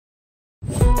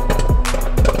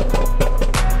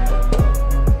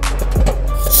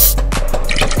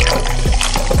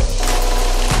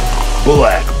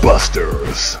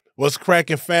BlackBusters. What's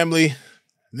cracking, family?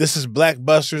 This is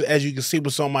BlackBusters. As you can see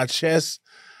what's on my chest,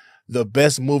 the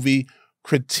best movie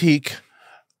critique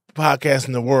podcast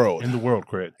in the world. In the world,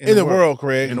 Craig. In the world,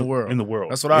 Craig. In the world. In the world.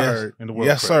 That's what I heard. In the world.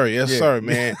 Yes, Craig. sir. Yes, sir,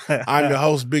 man. I'm your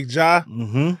host, Big Ja,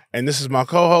 and this is my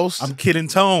co-host. I'm Kid and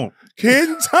Tone. Kid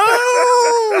and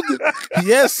Tone.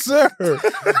 Yes, sir.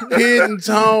 Kid and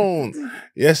Tone.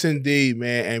 Yes, indeed,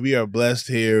 man. And we are blessed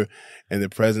here in the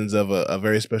presence of a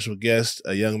very special guest,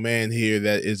 a young man here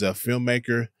that is a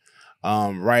filmmaker,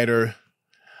 writer,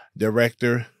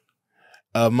 director,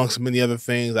 amongst many other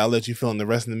things. I'll let you fill in the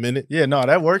rest in a minute. Yeah, no,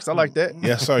 that works. I like that.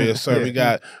 Yes, sir. Yes, sir. We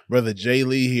got Brother Jay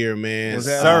Lee here, man. What's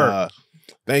that? Sir.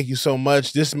 Thank you so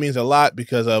much. This means a lot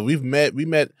because we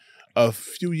met a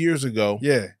few years ago.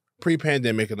 Yeah.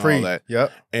 Pre-pandemic and all that.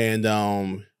 Yep. And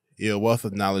wealth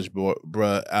of knowledge,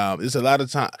 bruh. It's a lot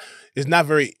of time. It's not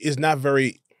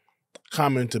very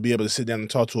common to be able to sit down and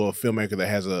talk to a filmmaker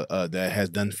that has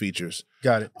done features.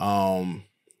 Got it.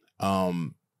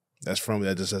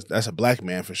 That's a black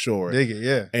man for sure. Dig it,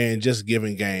 yeah. And just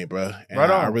giving game, bro. And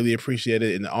right on. I really appreciate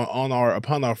it. And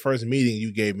upon our first meeting,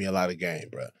 you gave me a lot of game,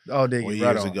 bro. Oh, dig it.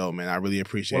 Years ago, man. I really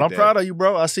appreciate Well, I'm that. proud of you,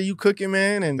 bro. I see you cooking,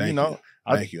 man, and Thank you.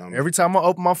 Thank you. Every time I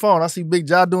open my phone, I see Big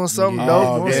Ja doing something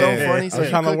dope, doing something funny. I'm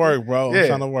trying to work, bro. I'm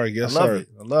trying to work. Yes, sir.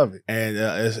 I love it. And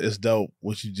it's dope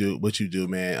what you do,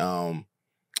 man.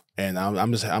 And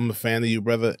I'm a fan of you,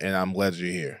 brother, and I'm glad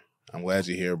you're here. I'm glad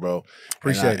you're here, bro.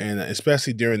 Appreciate it. And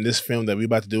especially during this film that we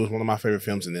about to do, is one of my favorite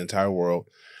films in the entire world.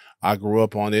 I grew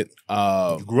up on it.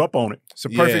 You grew up on it. It's a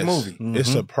perfect movie.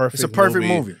 It's a perfect It's a perfect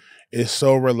movie. It's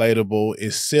so relatable.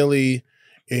 It's silly.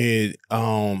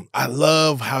 I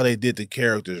love how they did the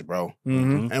characters, bro.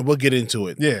 And we'll get into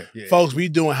it. Yeah. Folks, we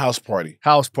doing House Party.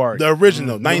 House Party. The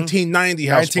original 1990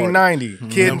 House Party.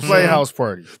 1990. Kid and Play House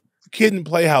Party. Kid and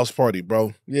Play House Party,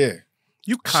 bro. Yeah.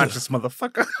 You conscious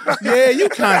motherfucker. Yeah, you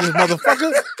conscious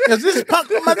motherfucker. Because this punk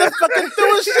motherfucker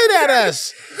throwing shit at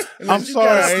us. I'm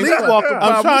sorry.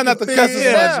 I'm trying not to cuss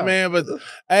as much, man. But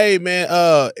hey, man,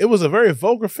 it was a very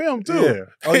vulgar film too. Yeah.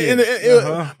 Oh,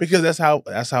 yeah. Because that's how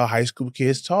high school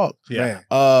kids talk. Yeah.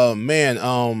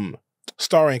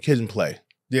 Starring Kid and Play.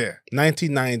 Yeah.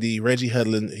 1990. Reggie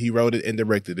Hudlin. He wrote it and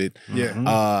directed it.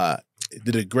 Yeah.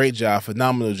 Did a great job,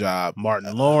 phenomenal job.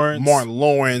 Martin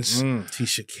Lawrence,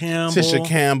 Tisha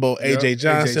Campbell, AJ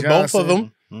Johnson, both of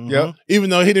them. Yep. Even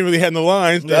though he didn't really have no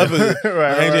lines, the other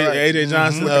AJ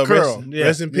Johnson, with the curl.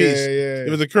 Rest in peace. Yeah. It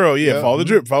was a curl. Yeah, follow the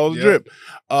drip, drip.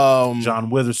 John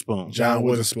Witherspoon,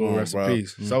 rest in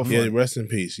peace. So yeah, rest in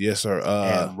peace. Yes, sir.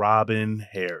 and Robin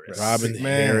Harris.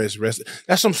 Harris, rest.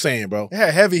 That's what I'm saying, bro. They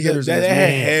had heavy hitters. They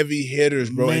had heavy hitters,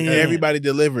 bro, and everybody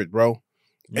delivered, bro.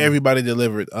 Everybody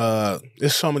delivered.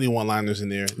 There's so many one-liners in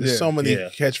there. There's so many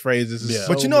catchphrases.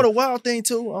 But you know the wild thing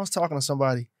too? I was talking to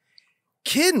somebody.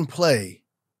 Kid and Play,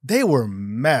 they were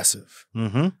massive.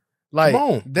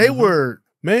 Like they were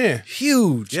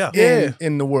huge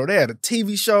in the world. They had a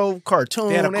TV show, cartoon.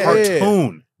 They had a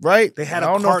cartoon. Right? They had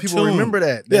I don't know if people remember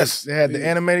that. Yes. They had the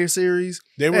animated series.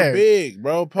 They were big,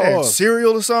 bro. They had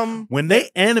cereal or something. When they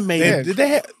animated, did they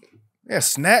have... Yeah,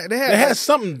 snack. They had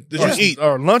something that you eat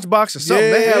or lunchbox or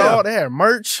something. They had They had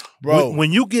merch, bro.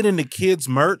 When you get into kids'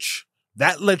 merch,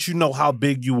 that lets you know how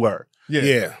big you were.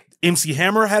 Yeah. MC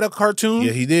Hammer had a cartoon.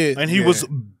 Yeah, he did, and he was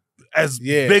as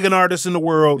big an artist in the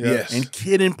world. Yes, and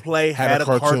Kid and Play had a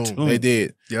cartoon. They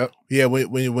did. Yep. Yeah.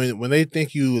 When they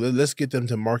think let's get them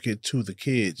to market to the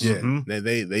kids. Yeah.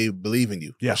 They believe in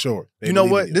you. Yeah, for sure. You know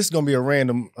what? This is gonna be a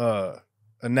random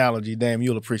analogy. Damn,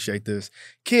 you'll appreciate this.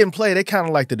 Kid and Play, they kind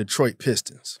of like the Detroit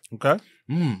Pistons. Okay.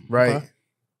 Right? Okay.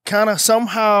 Kind of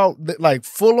somehow like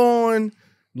full-on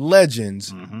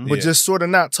legends, but just sort of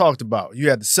not talked about. You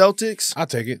had the Celtics. I'll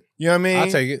take it. You know what I mean?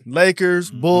 I'll take it. Lakers,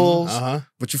 Bulls.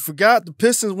 But you forgot the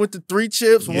Pistons went to 3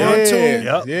 chips, 1, 2.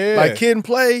 Yeah. Like Kid and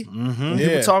Play. When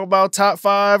people talk about top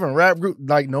 5 and rap group,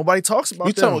 like nobody talks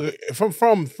about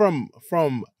that.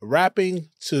 From rapping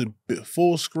to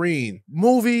full screen.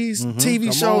 Movies,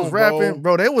 TV shows, rapping.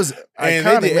 Bro, that was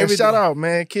iconic, man. Shout out,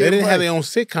 man. Kid they didn't and Play. have their own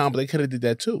sitcom, but they could have did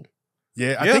that too.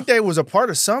 Yeah, I think they was a part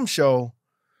of some show,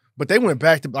 but they went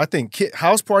back to, I think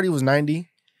House Party was 90.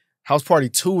 House Party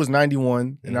 2 was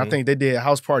 91, and I think they did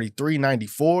House Party 3,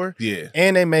 94. Yeah.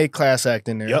 And they made Class Act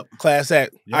in there. Yep, Class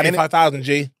Act. 95,000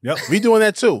 G. Yep. We doing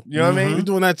that too. You know what I mean? We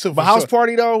doing that too. But House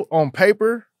Party, though, on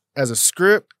paper, as a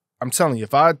script, I'm telling you,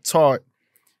 if I taught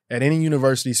at any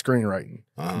university screenwriting,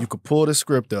 you could pull the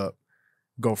script up,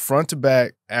 go front to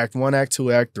back, Act 1, Act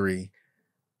 2, Act 3,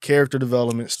 character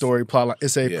development, story, plot.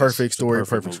 It's a perfect story,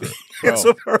 perfect script. It's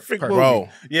a perfect movie. Bro.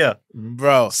 Yeah.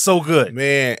 Bro. So good.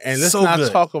 Man, and let's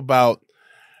not talk about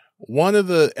one of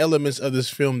the elements of this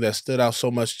film that stood out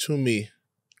so much to me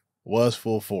was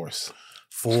Full Force.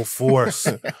 Full Force.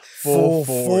 Full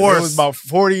Force. It was about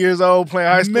 40 years old playing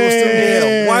high school Man. student.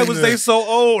 Yeah, why was they so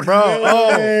old? Bro,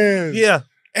 Man. Yeah.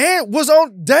 And was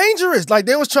on dangerous. Like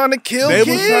they was trying to kill They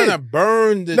kids. was trying to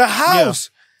burn the house.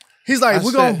 He's like,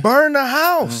 we're gonna burn the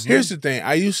house. Here's the thing.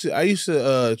 I used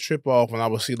to trip off when I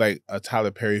would see like a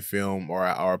Tyler Perry film or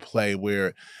a play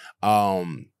where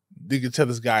you could tell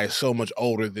this guy is so much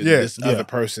older than this other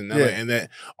person, and that,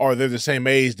 or they're the same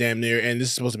age, damn near, and this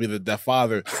is supposed to be the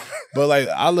father. But like,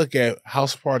 I look at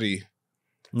House Party.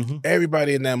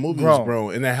 Everybody in that movie was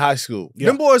grown in that high school.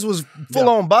 Them boys was full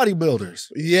on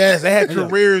bodybuilders. Yes, they had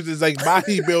careers as like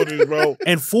bodybuilders, bro.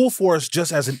 And Full Force,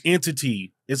 just as an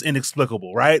entity, is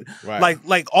inexplicable, right? Right.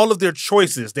 Like all of their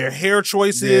choices, their hair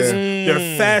choices,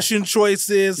 their fashion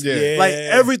choices, like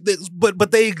everything.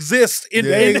 But they exist.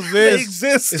 They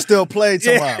exist. It's still played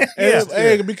somehow.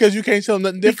 Because you can't tell them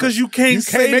nothing different. Because you can't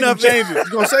say nothing. You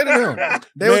gonna say to them?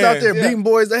 They was out there beating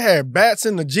boys. They had bats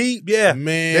in the Jeep. Yeah,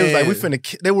 man. They was like, we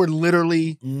finna. They were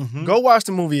literally go watch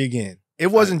the movie again. It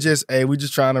wasn't just, hey, we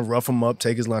just trying to rough him up,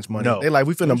 take his lunch money. No. They like,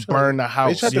 we finna burn the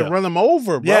house. They tried to run him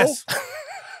over, bro. Yes.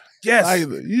 Yes. Like,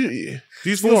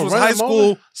 these fools was high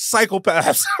school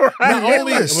psychopaths. Right? Not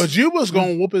only, but you was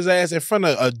gonna whoop his ass in front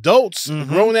of adults,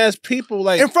 grown ass people,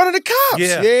 like in front of the cops.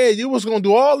 Yeah, you was gonna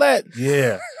do all that.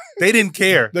 Yeah. They didn't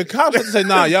care. The cops had to say,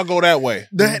 nah, y'all go that way.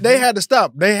 They had to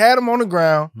stop. They had him on the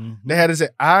ground. They had to say,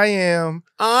 I am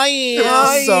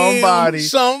somebody.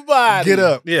 Get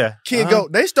up. Yeah. Kid, go.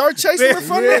 They start chasing him in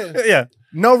front of them. Yeah.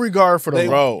 No regard for the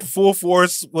law. Full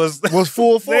Force was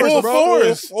full force, bro.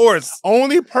 Full force.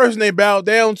 Only person they bowed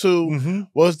down to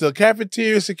was the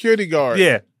cafeteria security guard.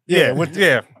 Yeah.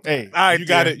 Hey, you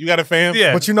got it. You got a fam.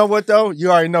 Yeah. But you know what though? You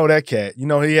already know that cat. You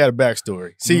know he had a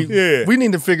backstory. See, we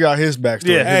need to figure out his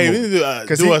backstory. Yeah. Hey, we need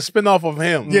to do a spinoff of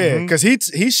him. Yeah, because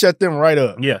he shut them right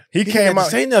up. Yeah. He came out.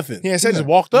 Say nothing. He ain't say just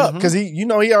walked up because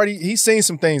he's seen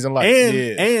some things in life.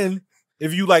 And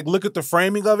if you like look at the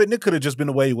framing of it, and it could have just been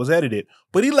the way it was edited,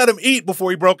 but he let him eat before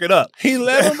he broke it up. He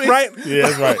let him eat, right? Yeah,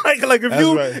 that's right. like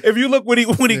if you look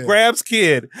when he grabs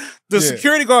kid, the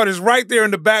security guard is right there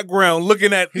in the background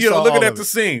looking at the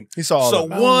scene. He saw all so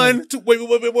of it. 1, 2, wait,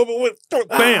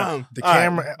 bam. The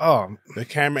camera. The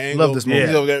camera angle. Love this movie.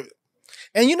 Yeah.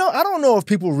 And I don't know if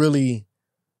people really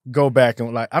go back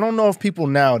and I don't know if people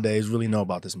nowadays really know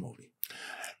about this movie.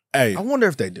 Hey, I wonder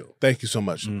if they do. Thank you so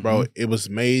much, bro. It was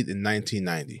made in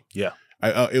 1990. Yeah.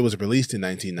 It was released in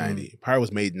 1990. Probably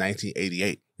was made in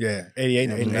 1988. Yeah,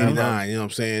 88, 89. 89, you know what I'm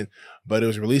saying? But it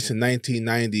was released in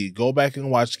 1990. Go back and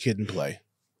watch Kid and Play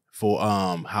for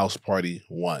House Party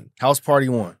 1. House Party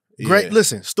 1. Great. Yeah.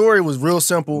 Listen, story was real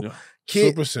simple. Yeah. Kid,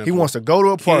 Super simple. he wants to go to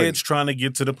a party. Kid's trying to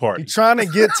get to the party. He's trying to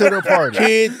get to the party.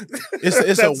 Kid,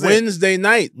 it's a Wednesday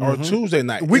night or Tuesday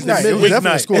night. Weeknight. It's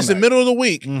definitely school It's the night. middle of the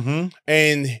week.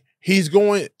 And he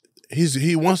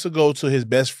wants to go to his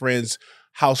best friend's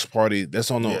house party that's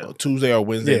on a Tuesday or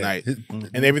Wednesday night.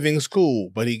 And everything's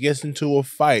cool. But he gets into a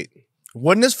fight.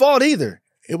 Wasn't his fault either.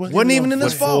 It wasn't even in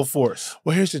his fault. Full Force.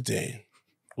 Well, here's the thing.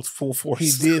 With Full Force.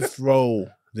 He did throw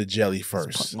the jelly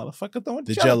first. Motherfucker throwing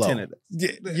The Jello.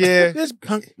 Yeah. This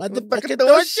punk motherfucker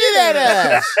throwing shit at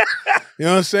us. You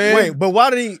know what I'm saying? Wait, but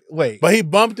why did he wait? But he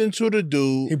bumped into the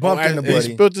dude. He bumped into He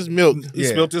Buddy. spilled his milk. He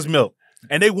spilled his milk.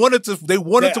 And they wanted to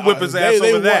whip his ass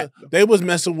over that. They was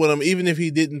messing with him, even if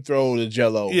he didn't throw the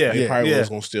Jello. They probably was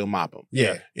gonna still mop him.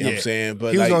 Yeah. You know what I'm saying?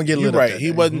 But he was gonna get lit up that He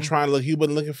day. wasn't trying to look. He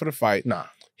wasn't looking for the fight. Nah.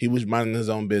 He was minding his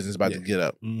own business, about to get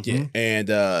up. Yeah. And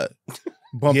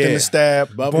bumped in the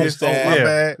stab. Bumped in the stab. My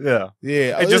bad. Yeah.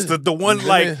 Yeah. And just the one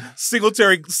like single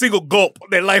gulp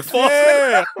that like falls.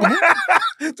 Yeah.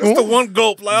 Just the one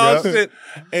gulp. Like, oh shit.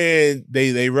 And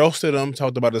they roasted him,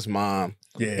 talked about his mom.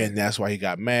 Yeah. And that's why he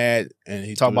got mad. And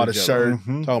he Talk about his Jello. shirt.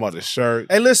 Talking about his shirt.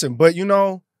 Hey, listen, but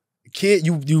kid,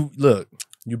 you look,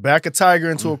 you back a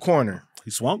tiger into a corner. He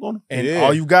swung on him. And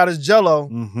all you got is Jello.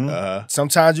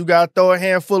 Sometimes you got to throw a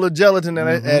handful of gelatin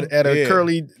at a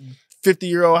curly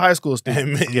 50-year-old high school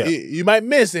student. You might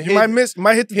miss it. You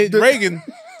might hit Reagan.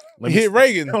 Hit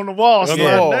Reagan on the wall.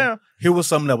 Down. Here was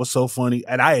something that was so funny,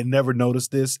 and I had never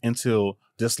noticed this until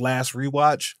this last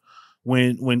rewatch.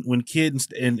 When Kid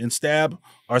and Stab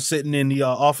are sitting in the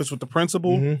office with the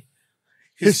principal,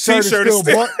 his t-shirt is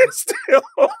still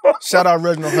Shout out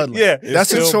Reginald Hudlin. Yeah,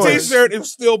 that's a choice. T-shirt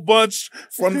is still bunched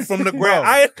from the ground.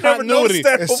 I had never noticed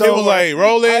that before. It was like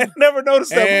rolling. I had never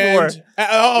noticed that before.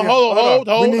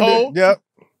 Hold. Yep.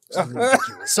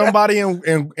 Somebody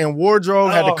in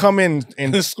wardrobe had to come in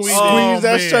and squeeze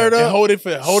that shirt up and hold it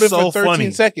for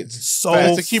 13 seconds.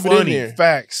 So to keep it in there.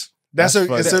 Facts. That's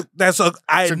a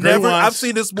I've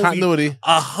seen this movie continuity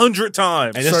 100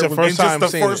 times. And this is the first time the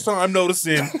first time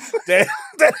noticing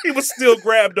that he was still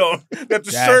grabbed on, that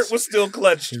the shirt was still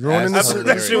clutched.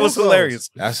 That shit was hilarious.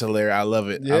 That's hilarious. I love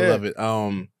it. Yeah. I love it.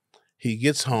 He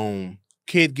gets home,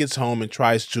 kid gets home and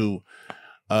tries to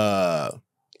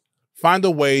find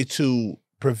a way to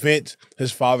prevent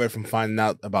his father from finding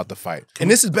out about the fight. And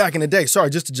this is back in the day. Sorry,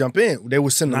 just to jump in. They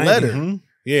would send a letter. Mm-hmm.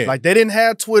 Yeah. Like they didn't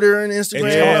have Twitter and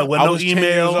Instagram. Yeah, I no was 10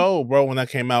 email. years old, bro, when that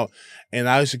came out. And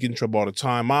I used to get in trouble all the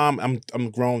time. Mom, I'm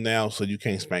grown now, so you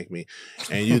can't spank me.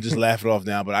 And you just laugh it off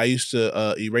now. But I used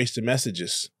to erase the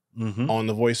messages on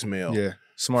the voicemail. Yeah.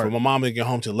 Smart. For my mom to get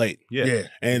home too late. Yeah.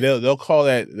 And they'll call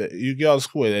you get out of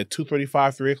school at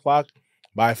 2:35, 3 o'clock.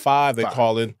 By 5, they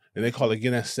call in. And they call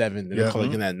again at 7. Then they call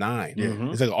again at 9.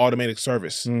 Yeah. It's like an automatic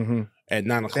service at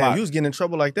 9 o'clock. Damn, you was getting in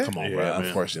trouble like that? Come on, bro.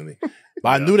 Unfortunately. But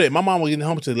I knew that my mom was getting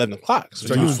home till 11 o'clock.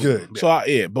 So you was good. So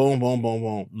boom, boom, boom,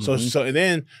 boom. So and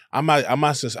then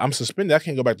I'm suspended. I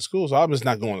can't go back to school, so I'm just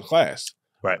not going to class.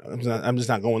 Right. I'm just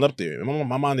not going up there.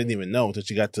 My mom didn't even know until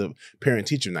she got to parent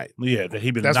teacher night. Yeah, that he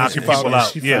been That's knocking when she people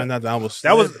out. She Yeah. found out that I was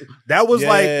That was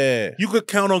like you could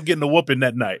count on getting a whooping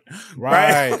that night.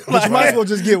 right. But you might as well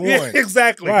just get one. Yeah,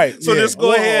 exactly. Right. So just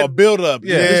go ahead. A build up.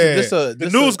 Yeah.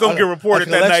 The news gonna get reported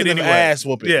that night anyway. Ass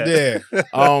whooping. Yeah.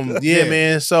 Yeah,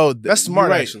 man. So That's smart,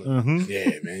 right. actually.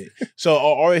 Yeah, man. So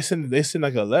or they send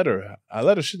like a letter. A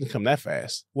letter shouldn't come that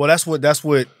fast. Well, that's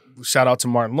what. Shout out to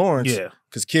Martin Lawrence. Yeah.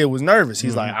 Because kid was nervous.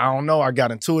 He's like, I don't know. I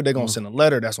got into it. They're gonna send a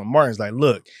letter. That's when Martin's like,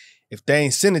 look, if they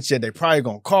ain't sent it yet, they probably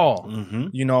gonna call.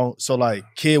 You know, so like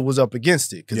kid was up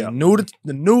against it because he knew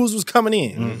the news was coming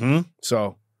in.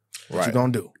 So what you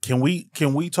gonna do? Can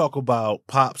we talk about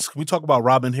Pops? Can we talk about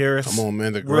Robin Harris? Come on,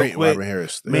 man. The great Robin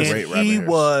Harris. He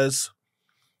was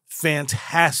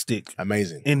fantastic.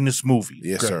 Amazing. In this movie.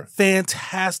 Yes, sir.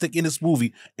 Fantastic in this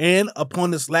movie. And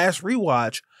upon this last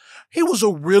rewatch, he was a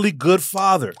really good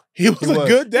father. He was a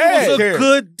good dad. He was a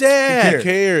good dad. He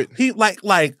cared. He like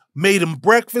made him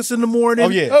breakfast in the morning. Oh,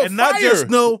 yeah. And not just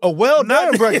a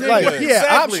well-done breakfast. Like,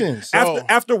 exactly. options.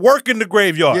 After work in the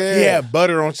graveyard. Yeah. He had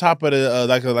butter on top of the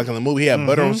like in the movie. He had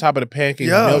butter on top of the pancakes,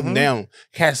 melting down,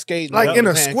 cascading like in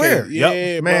a square.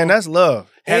 Yeah, man, that's love.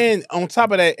 And on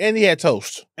top of that, and he had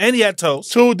toast.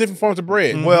 2 different forms of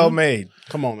bread. Well made.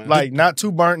 Come on, man. Like not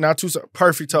too burnt, not too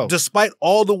perfect toast. Despite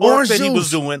all the work that he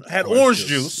was doing, had orange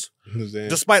juice.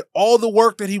 Despite all the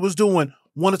work that he was doing,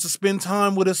 wanted to spend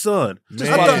time with his son.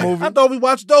 I thought we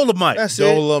watched Dolomite. That's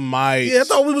Dolomite. Yeah, I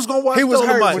thought we was gonna watch was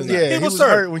Dolomite. Hurt he was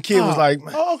hurt when kid was like,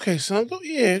 "Oh, okay, son, go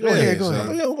ahead,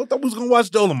 son. I thought we was gonna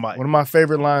watch Dolomite." One of my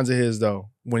favorite lines of his though,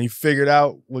 when he figured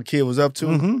out what kid was up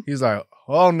to, he's like,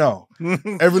 "Oh no,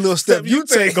 every little step you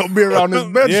take gonna be around this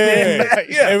bedroom."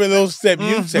 Yeah. Every little step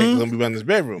you take is gonna be around this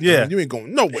bedroom. Yeah, you ain't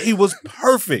going nowhere. He was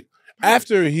perfect.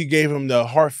 After he gave him the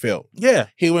heartfelt,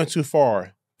 he went too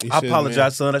far. I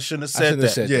apologize, son. I shouldn't have said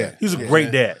that. Yeah, he was a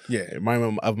great dad. Yeah, it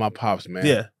reminded me of my pops, man.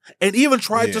 Yeah, and even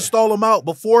tried to stall him out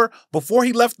before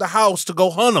he left the house to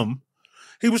go hunt him.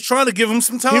 He was trying to give him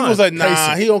some time. He was like,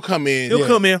 "Nah, he don't come in. He'll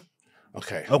come in."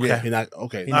 Okay. Yeah, he not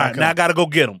okay. All right, now I gotta go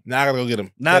get him. Now I gotta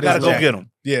go get him.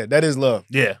 Yeah, that is love.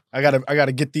 Yeah, I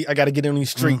gotta get in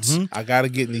these streets. I gotta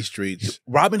get in these streets.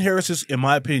 Robin Harris's, in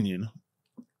my opinion,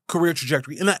 career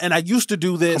trajectory, and I used to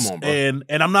do this, Come on, bro.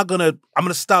 and I'm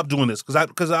gonna stop doing this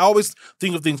because I always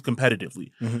think of things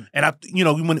competitively,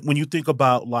 and when you think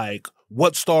about like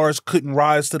what stars couldn't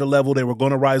rise to the level they were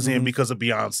going to rise in because of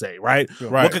Beyonce, right?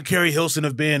 What could Carrie Hilson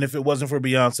have been if it wasn't for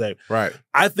Beyonce? Right.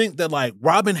 I think that like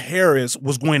Robin Harris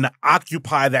was going to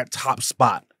occupy that top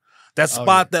spot, that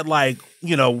spot that like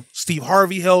Steve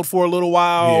Harvey held for a little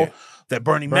while. Yeah. That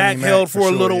Bernie Mac held for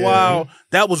a little while.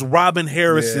 That was Robin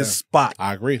Harris's spot.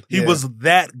 I agree. He was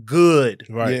that good.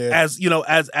 Right. Yeah.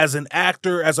 As an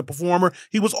actor, as a performer,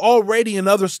 he was already in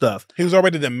other stuff. He was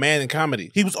already the man in comedy.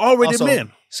 He was already the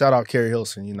man. Shout out Carrie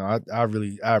Hilson.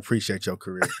 I appreciate your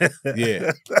career.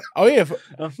 Yeah. Oh yeah.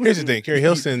 Here's the thing, Carrie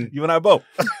Hilson. You and I both.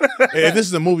 If this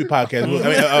is a movie podcast,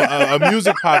 a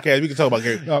music podcast, we can talk about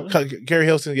Carrie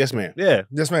Hilson. Yes, ma'am. Yeah.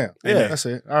 Yes, ma'am. Yeah. That's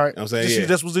it. All right. I'm saying She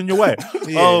just was in your way.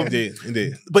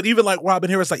 Indeed. But even like Robin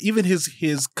Harris, like even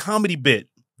his comedy bit,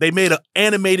 they made an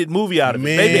animated movie out of it.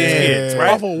 Baby's Kids,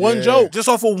 right? Off of one joke. Just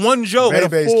off of one joke.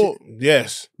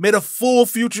 Made a full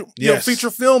feature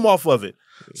film off of it.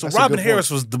 So That's Robin Harris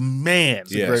was the man.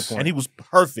 Yes. Great point. And he was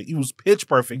perfect. He was pitch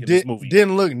perfect in this movie.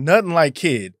 Didn't look nothing like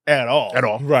Kid at all.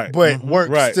 Right.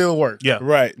 But still worked. Yeah.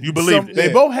 Right. You believe it.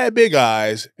 They both had big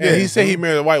eyes, and he said he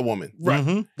married a white woman.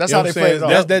 Right. That's how they played it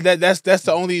off. That's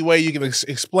the only way you can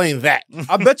explain that.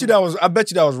 I bet you that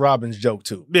was Robin's joke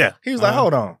too. Yeah. He was like,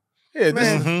 hold on. Yeah,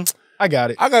 Man, I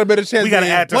got it. I got a better chance We gotta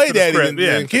being add this play to the daddy script,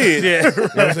 than kid. Yeah. You know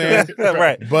what I'm saying?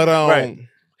 Right. But Right.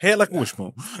 Head like a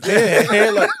wishbone. yeah,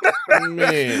 like,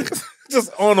 man,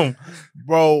 Just on him.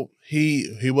 bro.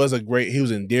 He was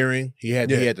endearing. He had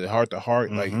the heart to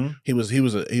heart. Like he was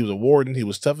a warden. He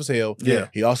was tough as hell. Yeah.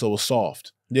 He also was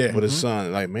soft. Yeah. With his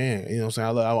son, like, man, you know what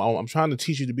I'm saying? I'm trying to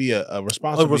teach you to be a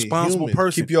responsible human.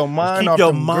 person. Keep your mind Keep off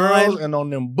your them mind- girls and on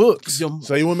them books.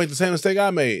 So you wouldn't make the same mistake I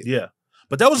made. Yeah.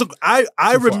 But that was I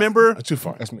remember Too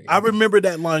far. That's me. I remember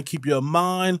that line, keep your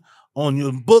mind on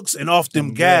your books and off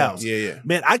them gals. Yeah.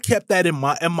 Man, I kept that in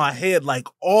my head like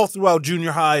all throughout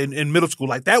junior high and middle school.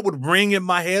 Like that would ring in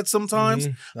my head sometimes.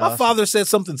 My father said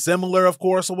something similar, of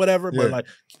course, or whatever, but like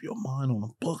keep your mind on the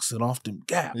books and off them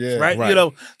gals. Yeah, right? right. You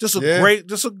know, just a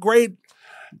great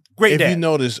If dad. you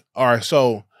notice, all right,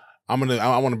 so I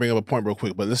want to bring up a point real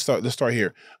quick, but let's start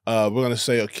here. We're gonna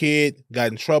say a kid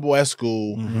got in trouble at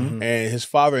school, and his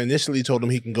father initially told him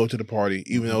he can go to the party,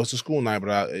 even though it's a school night.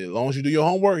 But as long as you do your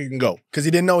homework, you can go. Because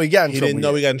he didn't know he got in trouble. He didn't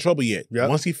know he got in trouble yet. Yep.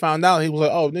 Once he found out, he was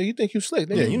like, "Oh, no, you think you slick?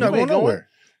 Yeah, you're not you going ain't nowhere.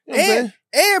 You know what I'm saying?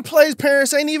 And Play's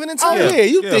parents ain't even in Oh town. yeah,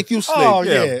 you think you slick? Oh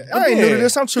Yeah. yeah. I ain't new to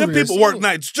this. I'm true Them to this. people work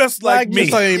nights just like me.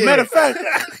 Just like, matter of fact,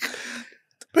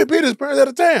 Peter's parents out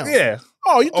of town. Yeah.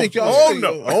 Oh, you think y'all? oh, slick?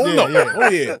 no. Oh no! Yeah. Oh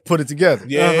yeah! Put it together.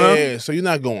 Yeah, so you're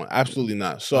not going. Absolutely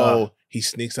not. So he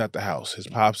sneaks out the house. His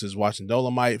pops is watching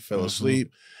Dolomite, fell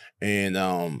asleep,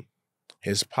 and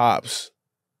his pops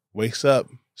wakes up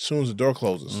as soon as the door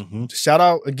closes. Shout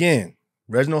out again,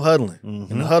 Reginald Hudlin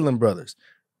and the Hudlin brothers.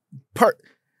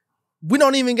 We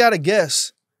don't even got to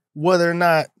guess whether or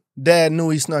not Dad knew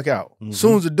he snuck out. As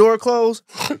soon as the door closed,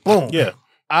 boom. Yeah.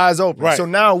 Eyes open. Right. So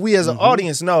now we as an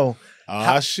audience know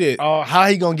Shit. how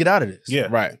he gonna get out of this. Yeah.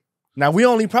 Right. Now we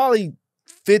only probably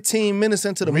 15 minutes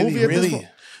into the movie at this point.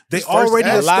 They His first already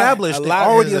act. established. A They lot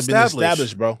already has been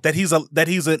established bro. that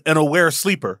he's an aware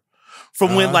sleeper.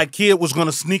 From when like kid was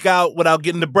gonna sneak out without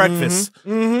getting to breakfast.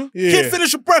 Yeah. Kid,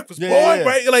 finish your breakfast, boy. Yeah.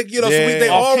 Right? Like, you know, so Yeah. they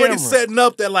Off already camera. setting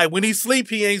up that like when he sleep,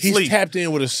 he ain't He's sleep. tapped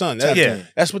in with his son.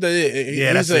 That's what that is.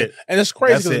 Yeah, that's it. And it's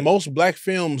crazy That's because it. most black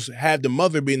films have the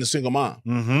mother being the single mom.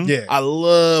 Yeah. I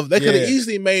love. They could have Yeah.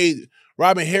 easily made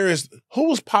Robin Harris. Who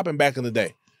was popping back in the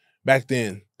day? Back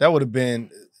then, That would have been.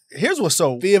 Here's what's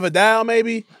so. Thea Vidal,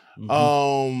 maybe.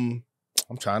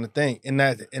 I'm trying to think in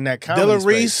that comedy Della space.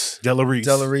 Reese. Della Reese.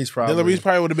 Della Reese probably. Della Reese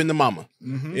probably would have been the mama. You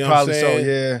know what I'm Probably saying?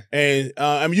 so. Yeah. And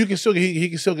I mean, you can still he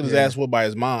can still get his Yeah. ass whooped by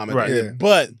his mom, Right. Yeah.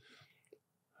 But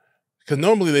because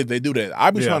normally they do that.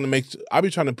 I be Yeah. trying to make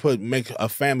a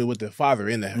family with the father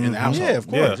in the household. Yeah, of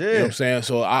course. You know Yeah. what I'm saying?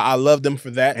 So I love them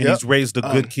for that. And he's raised a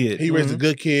good kid. He raised a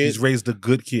good kid. He's raised a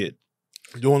good kid.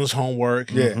 Doing his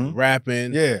homework. Yeah.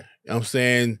 Rapping. Yeah. You know what I'm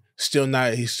saying?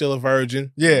 He's still a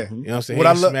virgin. Yeah. You know what I'm saying? What He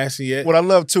I ain't love- smashing yet. What I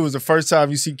love too is the first time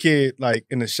you see kid like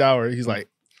in the shower, he's like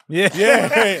Yeah.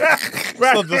 Yeah.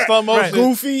 So the slow motion.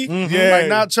 goofy, Yeah. like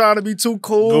not trying to be too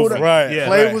cool. Goofy. Right. Yeah.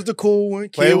 Play right. was the cool one.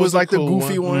 Play Kid was was the like the cool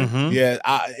goofy one. Yeah.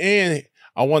 And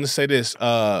I want to say this.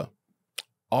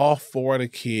 All four of the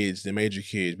kids, the major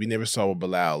kids, we never saw where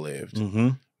Bilal lived.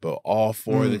 But all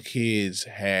four of the kids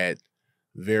had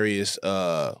various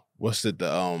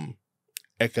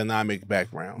economic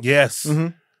backgrounds. Yes.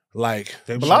 Like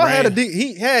Bilal had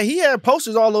he had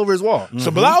posters all over his wall.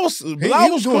 So Bilal was was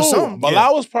was doing cool. something.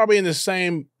 Bilal was probably in the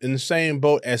same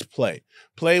boat as Play.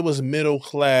 Play was middle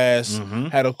class,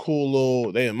 had a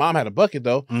cool little. Mom had a bucket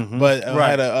though, but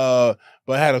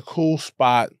had a cool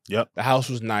spot. Yep. The house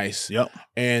was nice. Yep.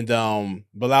 And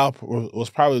Bilal was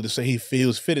probably to say he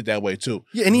was fitted that way too.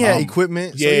 Yeah, and he had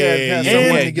equipment. So he had yeah, some yeah,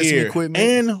 money to get some gear. equipment.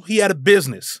 And he had a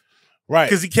business. Right.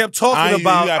 Because he kept talking you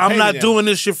about, gotta I'm pay not me now. doing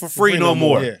this shit for free no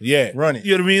more. Yeah. Yeah. Run it.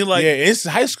 You know what I mean? Like, yeah, it's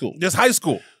high school. just high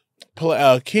school.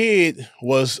 Kid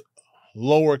was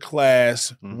lower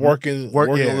class, working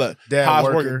Dad pops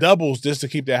worker. working doubles just to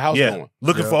keep that house Yeah. going.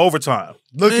 Looking for overtime.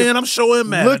 Looking- Man, I'm showing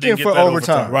mad. I looking didn't get for that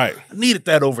overtime. Right. I needed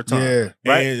that overtime. Yeah.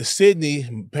 Right. And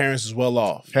Sydney parents is well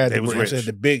off. Had They the was bread. rich.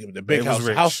 The big They was house.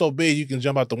 rich. House so big you can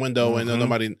jump out the window and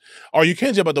nobody, or you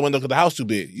can't jump out the window because the house too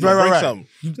big. You Right, gonna break right.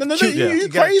 something. No, Cute, you, yeah. you You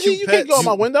got crazy? cute You can't go out pets.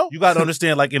 my window. You got to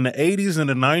understand, like in the 80s and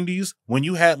the 90s, when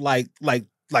you had like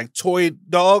toy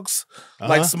dogs,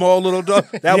 like small little dogs,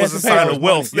 that You was had a some sign paper. of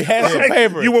wealth. You had some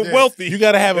paper. You were Yeah. wealthy. You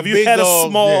got to have if a you big had dog. a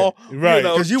small, right. you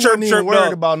know, Because you chirp, weren't even chirp worried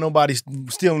dog. about nobody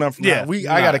stealing them from Yeah.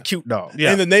 I got Nah. a cute dog.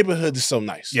 Yeah. And the neighborhood is so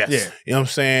nice. Yes. Yeah. You know what I'm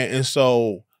saying? And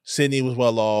so Sydney was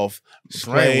well off.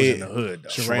 Shireen was in the hood, though.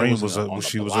 Shireen was Shireen was on a- the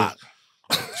she was a- block.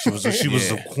 She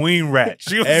was a queen rat.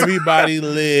 She was Everybody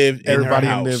lived in Everybody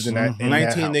her house. lived in that. In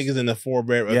 19 that niggas in the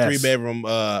 3-bedroom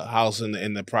house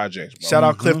in the projects. Bro. Shout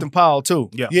out Clifton Powell too.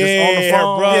 Yeah, Yeah, on the phone.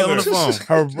 her brother. Yeah, on the phone.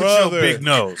 Her brother. Your big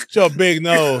nose. Your big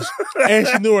nose. And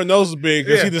she knew her nose was big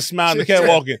because Yeah. she just smiled and kept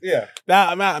walking. Yeah.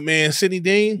 Man, Sydney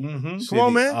Dean. Mm-hmm. Sydney. Come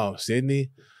on, man. Oh, Sydney.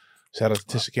 Shout out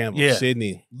to Tisha Campbell. Yeah.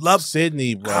 Sydney. Love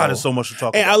Sydney, bro. God, there's so much to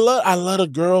talk And about. I love the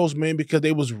girls, man, because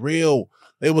they was real.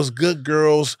 They was good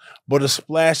girls, but a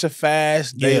splash of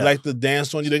fast. They Yeah. like to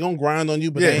dance on you. They gonna grind on you,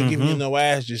 but they ain't giving you no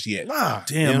ass just yet. Nah.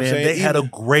 Damn, You know what I'm man, saying? they had a Even-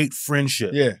 great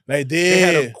friendship. Yeah. They They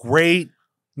had a did. great,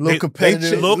 Little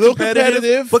competitive. Little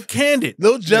competitive. but candid.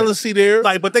 Little jealousy there.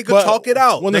 Like, but they could But talk it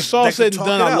out. When They- the song's they said could and talk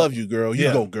done, it I out. love you, girl. You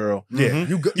Yeah. go, girl. Yeah. Mhm.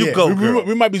 You go. You yeah. go. We, girl.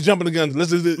 we might be jumping the guns. Let's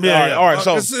do Yeah, all right.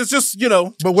 So it's just, you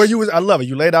know, But where you was, I love it.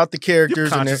 You laid out the you characters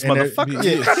conscious and motherfucker.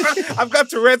 yeah. I've got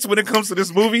Tourette's when it comes to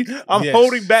this movie. I'm Yes.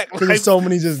 holding back Because like there's so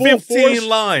many just 15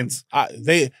 lines.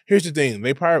 Here's the thing.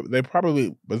 They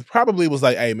probably was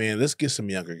like, hey man, let's get some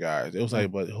younger guys. It was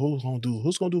like, but who's gonna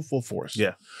do full force?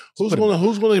 Yeah. Who's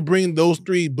gonna bring those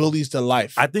three bullies to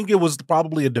life? I think it was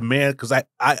probably a demand because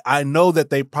I know that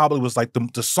they probably was like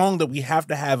the song that we have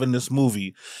to have in this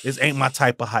movie is "Ain't My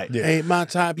Type of Hype." Yeah. Ain't my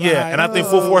type. Of Yeah, high. and I think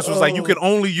Full Force was like you can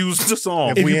only use the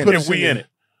song If we in if we in it.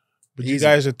 But you Easy.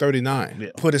 guys are 39. Yeah.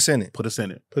 Put us in it. Put us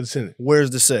in it. Put us in it. Where's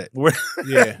the set? We're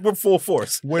Yeah. we're Full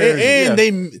Force. Where And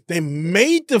they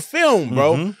made the film,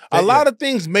 bro. Mhm. A lot of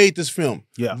things made this film.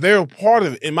 Yeah. They're part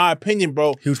of it, in my opinion,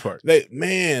 bro. huge part. They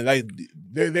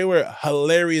were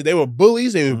hilarious. They were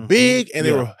bullies. They were big, and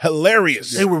they Yeah. were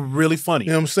hilarious. They were really funny.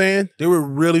 You know what I'm saying? They were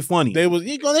really funny. They was,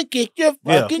 you gonna kick your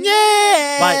Yeah. fucking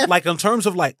ass. like in terms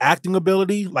of like acting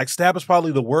ability, like Stab is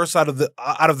probably the worst out of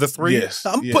the three. Yes,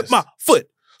 I'm yes. put my foot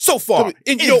so far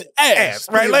in your ass,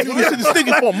 right? Like you should have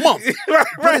stinking for a month. right,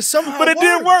 But it somehow but it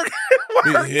did work.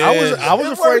 Yeah. I was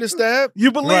It afraid worked. to stab.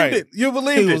 You believed Right. it. You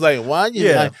believed He it. was like, "Why?"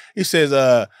 Yeah. He says,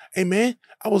 "Hey man,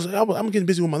 I'm getting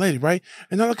busy with my lady, right?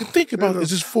 And all I can think about is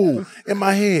this fool in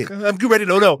my head. I'm getting ready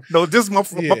to no. This is my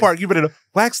Yeah. part. You ready to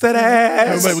wax that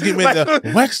ass? Everybody getting ready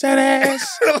to wax that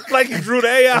ass." like he drew the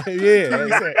A out. Yeah. He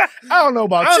said, I don't know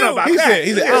about I don't you. know about he that. said,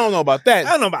 he said, "I don't know about that.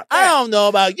 I don't know about I that. don't know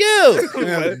about you."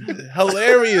 Yeah.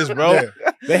 Hilarious, bro. Yeah.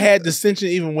 They had dissension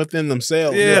even within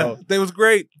themselves. Yeah, Bro. they was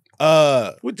great.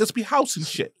 Uh, We'd just be housing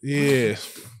shit. yeah.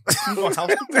 We gonna house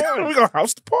the party. We gonna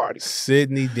house the party.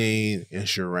 Sydney Dean and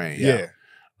Shireen. Yeah.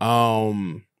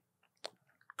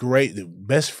 Great,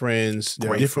 best friends,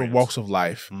 Great different friends. walks of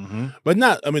life, Mm-hmm. but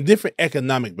different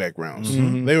economic backgrounds.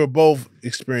 Mhm. They were both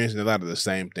experiencing a lot of the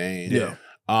same thing. Yeah.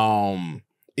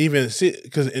 Even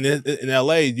because in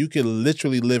LA, you can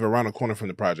literally live around the corner from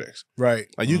the projects. Right.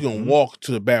 Like you can walk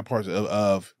to the bad parts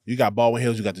of you got Baldwin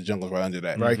Hills, you got the jungles right under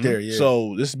that. Right there. Yeah.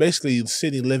 So this is basically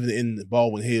Sydney living in the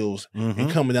Baldwin Hills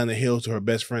and coming down the hill to her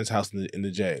best friend's house in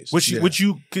the Jays. Which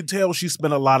you could tell she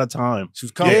spent a lot of time. she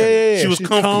was comfortable. Yeah, She was she's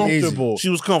comfortable. She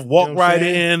was comfortable. Walk You know what I'm right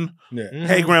saying? in. Yeah. Mhm.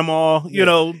 Hey, grandma. You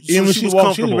know, Even when she was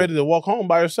walked, she was comfortable. ready to walk home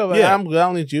by herself. Like, Yeah. I'm good. I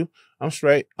don't need you. I'm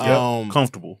straight. Yep.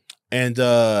 Comfortable. And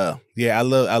yeah, I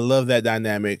love that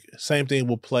dynamic. Same thing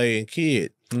will play in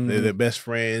Kid. They're best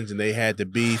friends, and they had the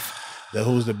beef.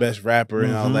 Who's the best rapper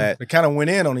and all that. They kind of went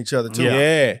in on each other too.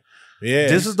 Yeah.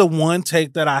 This is the one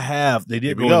take that I have. They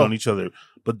did Here we go in go. on each other.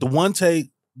 But the one take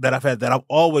that I've had that I've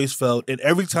always felt, and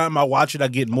every time I watch it, I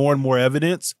get more and more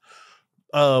evidence,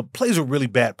 plays a really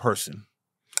bad person.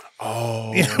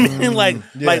 Oh, You know what I mean?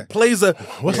 Like plays a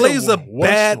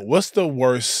bad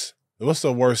What's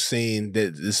the worst scene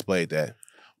that displayed that?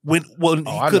 when Oh, he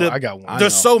I could know. I have. got one.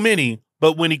 There's know. so many,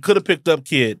 but when he could have picked up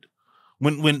Kid,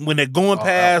 when they're going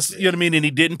past, you know what I mean, and he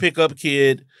didn't pick up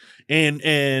Kid, and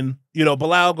you know,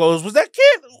 Bilal goes, "Was that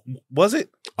Kid? Was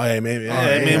it? Oh, yeah, maybe. Yeah,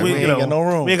 I mean, we you ain't know, got no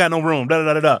room. We ain't got no room. Da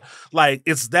da da da. Like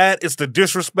it's the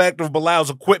disrespect of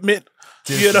Bilal's equipment.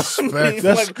 You know, what I mean? Disrespect.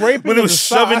 That's Like, scraping when it the was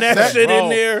shoving side. that shit Bro. in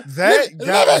there. That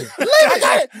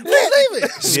got leave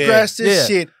it. Scratch this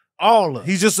Yeah. shit all up.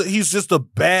 He's just a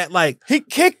bad like. He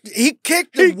kicked the He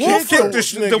kicked woofer.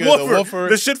 the woofer.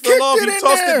 The shit fell Kicked off. it He in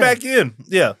tossed there. it back in.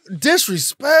 Yeah,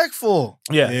 Disrespectful.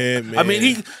 yeah. Yeah, man. I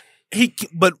mean, he.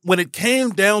 But when it came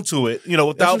down to it, you know,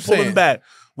 without That's what I'm pulling saying. back,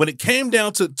 when it came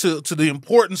down to the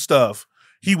important stuff,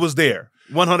 he was there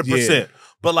 100%.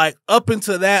 But like up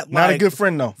into that, Not like, a good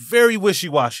friend though. very wishy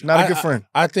washy. Not a good friend.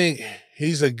 I think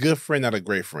he's a good friend, not a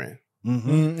great friend. Okay.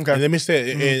 And let me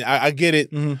say, and I get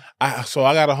it. Mhm. So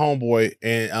I got a homeboy,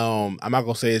 and I'm not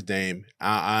gonna say his name.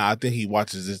 I think he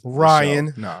watches this.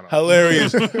 Ryan. show. No.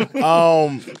 Hilarious.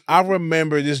 I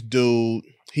remember this dude.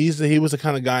 He was the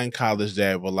kind of guy in college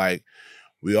that were like,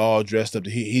 we all dressed up.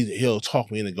 He'll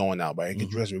talk me into going out, but he can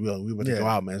dress me. We about to go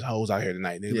out, man. There's hoes out here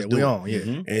tonight. Nigga, Yeah, let's do we it. on.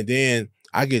 Yeah. And then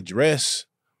I get dressed,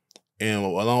 and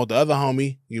along with the other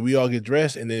homie, we all get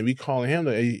dressed, and then we calling him.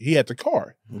 He had the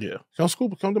car. Yeah.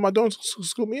 Come to my door and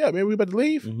scoop me up. Man, we about to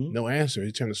leave? Mhm. No answer.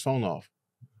 He turned his phone off.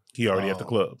 He already at the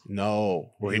club.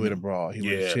 No. Or he with a broad. He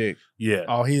with a chick. Yeah.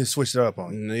 Oh, he switched it up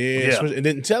on you. Yeah. It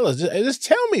didn't tell us. Just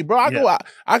tell me, bro.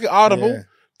 I can audible,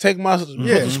 take my put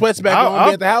the sweats back on,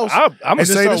 be at the house. I'm gonna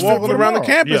say start walking around the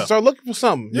campus and start looking for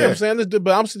something. You know what I'm saying?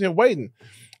 But I'm sitting here waiting.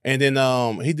 And then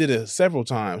he did it several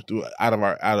times during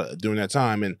that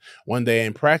time. And one day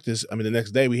in practice, the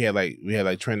next day we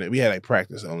had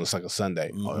practice on like a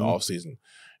Sunday off season.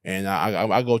 And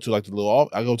I go to like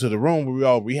I go to the room where we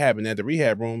all rehabbing at the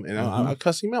rehab room, and I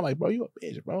cuss him out like, bro, you a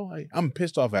bitch, bro. Like, I'm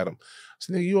pissed off at him.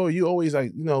 So nigga, you always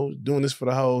like, doing this for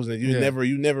the hoes, and you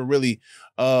never really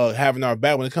having our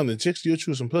back when it comes to chicks. You'll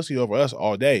choose some pussy over us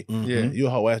all day. Yeah, you a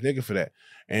hoe ass nigga for that.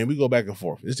 And we go back and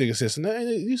forth. This nigga says,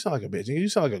 you sound like a bitch. You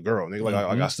sound like a girl, nigga. Like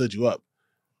I stood you up.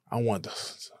 I want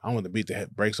to beat the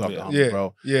brakes off the homie,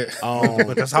 bro. Yeah.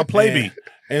 But that's how play be.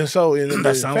 And so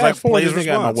that sounds like play's play's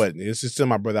at my wedding. It's just still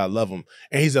my brother. I love him,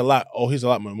 and he's a lot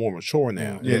more mature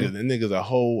now. Yeah, the nigga's a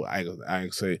whole. I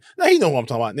ain't say. Now he know what I'm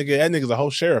talking about. Nigga, that nigga's a whole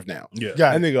sheriff now. Yeah,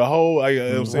 that nigga a whole.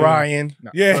 Ryan.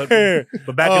 Yeah,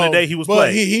 but back in the day he was.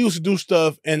 But he used to do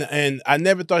stuff, and I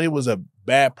never thought he was a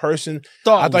bad person.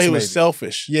 I thought he was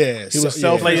selfish. Yeah, he was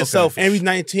selfish. Play selfish. And we's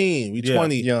 19. We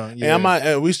 20. Yeah. And I'm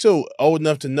not. We still old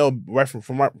enough to know right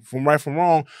from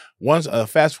wrong. Once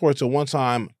fast forward to one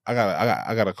time, I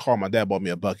got a car. My dad bought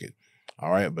me a bucket. All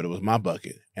right, but it was my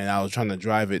bucket, and I was trying to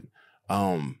drive it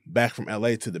back from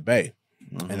LA to the Bay,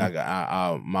 and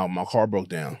my car broke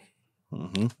down.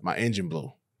 My engine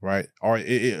blew, right, or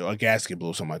a gasket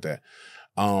blew, something like that.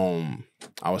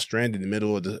 I was stranded in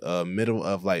the middle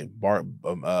of like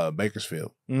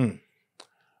Bakersfield.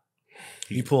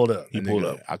 He pulled up.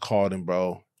 I called him,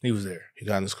 bro. He was there. He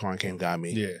got in his car and came got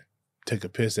me. Yeah. Took a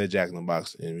piss at Jack in the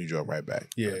Box, and we drove right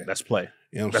back. Yeah. That's play.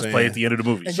 You know what I'm That's saying? play at the end of the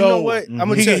movie. And So, you know what? I'm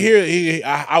gonna he tell could hear.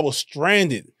 I was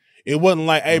stranded. It wasn't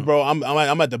like, hey, bro, I'm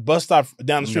at the bus stop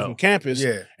down the street from campus,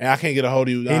 and I can't get a hold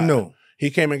of you. He knew. He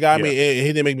came and got me, and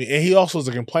he didn't make me. And he also was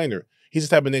a complainer. He's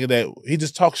the type of nigga that he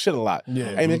just talks shit a lot.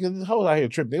 Yeah. Hey, nigga, this hoes out here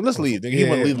tripping. Nigga, let's leave. Nigga, he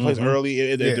wouldn't leave the place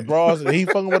early. The bras, he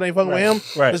fucking with ain't fucking with him.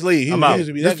 Right. Let's leave. He used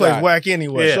to be this that place guy. whack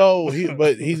anyway. Yeah. So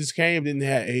he just came, didn't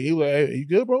have. He was, hey, you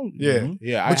good, bro? Yeah.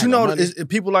 Yeah. But you know, it's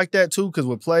people like that too, because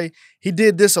with Play, he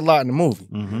did this a lot in the movie.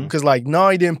 Because like, no,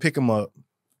 he didn't pick him up.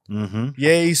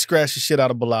 Yeah, he scratched the shit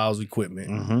out of Bilal's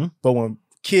equipment. But when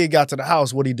Kid got to the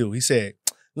house, what'd he do? He said,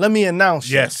 "Let me announce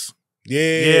you." Yes.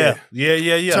 Yeah.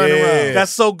 Turn around.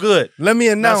 That's so good. Let me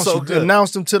announce so you. good.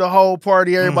 Announced him to the whole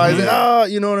party. Everybody's like, oh,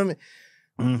 you know what I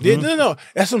mean? Yeah, no.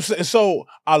 That's what I'm saying. So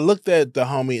I looked at the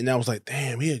homie and I was like,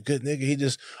 damn, he a good nigga. He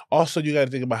just, also you got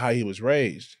to think about how he was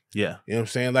raised. Yeah. You know what I'm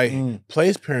saying? Like,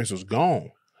 Play's parents was gone.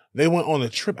 They went on a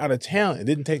trip out of town and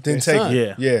didn't take their son.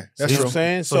 Yeah. That's what I'm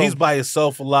saying. So he's by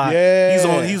himself a lot.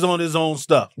 Yeah. He's on his own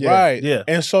stuff. Yeah. Right. Yeah.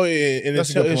 And so it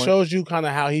point. shows you kind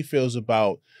of how he feels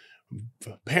about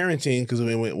parenting, because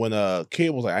when a kid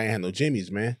was like, I ain't had no Jimmies,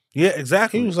 man. Yeah,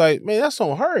 exactly. He was like, man, that's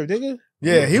on her, nigga.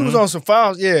 Yeah, he was on some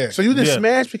files. Yeah. So you didn't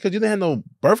smash because you didn't have no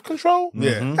birth control?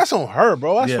 Yeah. That's on her,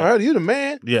 bro. That's for her. You the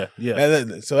man. Yeah.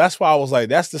 So that's why I was like,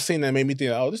 that's the scene that made me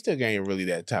think, oh, this nigga ain't really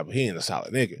that type of, he ain't a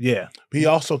solid nigga. Yeah. He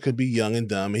also could be young and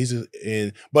dumb. He's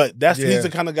the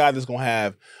kind of guy that's gonna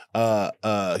have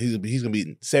he's gonna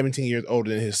be 17 years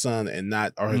older than his son and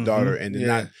not, or his daughter, and then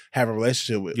not have a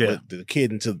relationship with the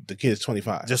kid until the kid is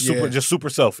 25. Just super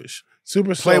selfish.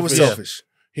 Play was selfish.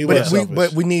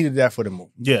 But we needed that for the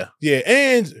movie. Yeah. Yeah,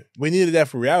 and we needed that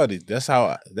for reality. That's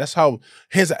how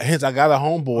hence I got a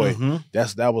homeboy.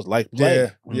 That was like Play.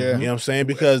 Yeah. You know what I'm saying?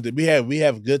 Because we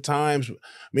have good times.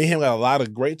 Me and him got a lot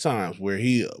of great times where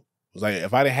he was like,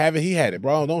 if I didn't have it, he had it.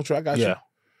 Bro, don't try, I got you.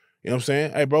 You know what I'm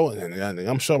saying? Hey, bro,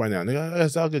 I'm sure right now. Nigga,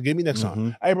 that's all good. Give me next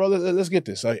time. Hey, bro, let's get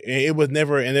this. Like, it was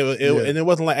never, and it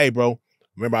wasn't like, hey, bro,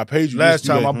 remember I paid you last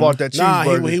time I bought that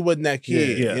cheeseburger. Nah, he wasn't that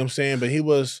kid. You know what I'm saying? But he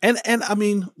was. And I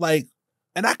mean, like,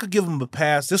 and I could give him a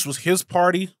pass. This was his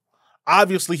party.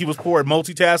 Obviously, he was poor at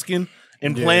multitasking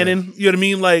and planning. You know what I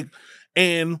mean? Like,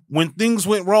 and when things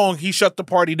went wrong, he shut the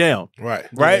party down. Right.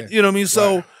 Yeah. You know what I mean?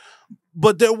 So,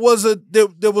 but there was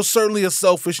certainly a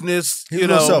selfishness. He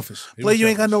was selfish. Play, you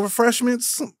ain't got no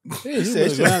refreshments. He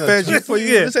said, fed you for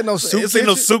you. This ain't no soup kitchen. Ain't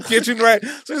no soup kitchen, right?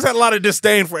 So he's had a lot of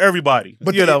disdain for everybody.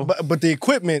 But but the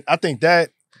equipment, I think that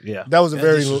was a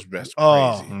very disrespect.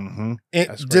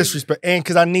 Disrespect. And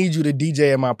because I need you to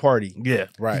DJ at my party. Yeah,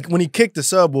 right. When he kicked the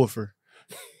subwoofer,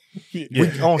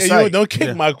 On Hey, site. don't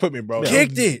kick my equipment, bro.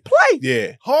 Kicked it. Play.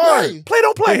 Yeah. Hard. Play,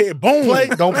 don't play. Yeah, boom. Play,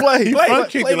 don't play. He front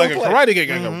kicked play, it like a don't play. karate kick.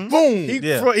 Like a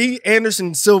boom. He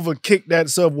Anderson Silva kicked that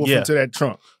subwoofer into that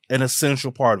trunk. An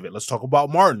essential part of it. Let's talk about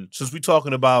Martin, since we're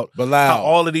talking about Bilal. how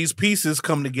all of these pieces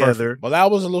come together. Bilal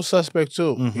was a little suspect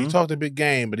too. Mhm. He talked a big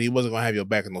game, but he wasn't gonna have your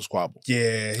back in no squabble.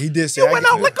 Yeah, he did say You went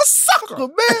out like a sucker,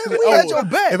 man. We had your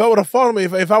back. If I would have fought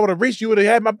him, if I would have reached, you would have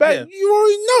had my back. Yeah. You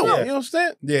already know. Yeah. You know what I'm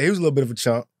saying? Yeah, he was a little bit of a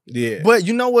chump. Yeah. But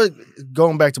you know what?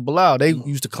 Going back to Bilal, they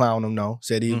used to clown him, though.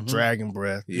 Said he was Mhm. dragging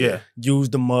breath. Yeah.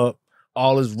 Used him up.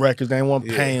 All his records, they didn't want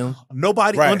to pay him.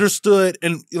 Nobody Right. understood,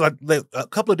 and like a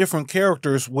couple of different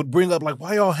characters would bring up like,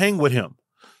 why y'all hang with him?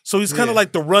 So he's kind of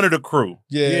like the run of the crew,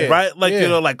 Yeah. right? Like Yeah. you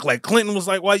know, like Clinton was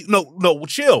like, why? No,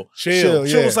 chill. Chill. Chill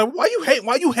yeah. was like, why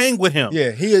you hang with him?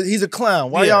 Yeah, he's a clown.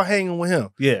 Why Yeah. y'all hanging with him?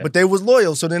 Yeah. But they was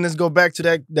loyal. So then let's go back to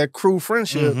that crew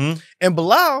friendship. Mhm. And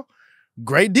Bilal,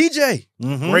 great DJ.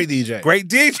 Mhm. Great DJ. Great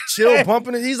DJ. Chill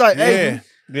bumping it. He's like, hey,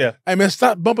 Yeah. Hey man,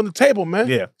 stop bumping the table, man.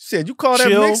 Yeah. shit, you call that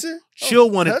Chill. mixing? Chill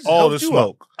wanted that's all the helped you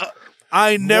smoke.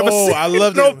 I ain't never Whoa, seen I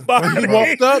love that. nobody. When he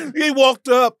walked up? He walked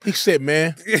up. He said,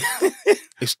 man,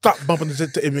 hey, stop bumping the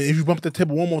table. If you bump the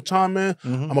table one more time, man,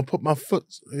 I'm gonna put my foot.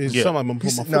 Yeah. Something I'm gonna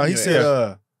put my foot. No, in he your said,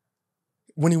 ass.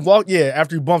 when he walked,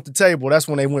 after he bumped the table, that's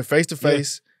when they went face to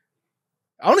face.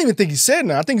 I don't even think he said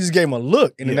nothing. I think he just gave him a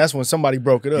look, and then that's when somebody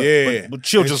broke it up. Yeah. But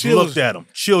Chill And just Chill looked at him.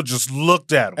 Chill just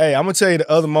looked at him. Hey, I'm gonna tell you the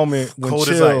other moment when Cold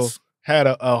as Chill ice. had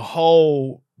a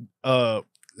whole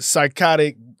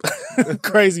psychotic,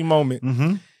 crazy moment.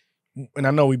 Mm-hmm. And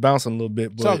I know we bouncing a little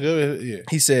bit, It's all but good. Yeah.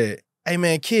 he said, "Hey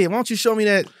man, kid, why don't you show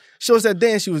us that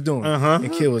dance you was doing?" Uh-huh.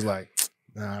 And kid was like,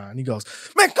 "Nah." And he goes,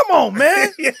 "Man, come on, man."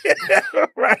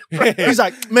 right. He's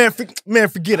like, "Man,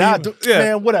 forget it. I'll do, Yeah.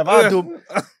 man, whatever. I'll do."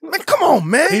 Man, come on,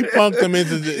 man. He punked him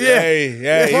into the.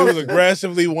 Yeah. He was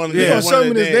aggressively one. You gonna show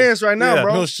me this dance right now, Yeah.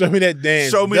 bro? No, show me that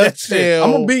dance. Show me That's that shit.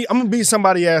 hell. I'm gonna beat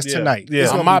somebody ass Yeah. tonight. Yeah.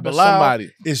 It's I'm gonna be mopping Bilal.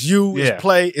 somebody. It's you. Yeah. It's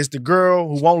Play. It's the girl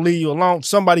who won't leave you alone.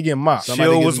 Somebody getting mopped. Somebody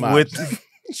Chill gets was mopped. with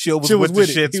Chill was Chill with was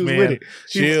the with it. shits, He was man. with it.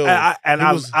 Chill.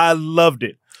 I loved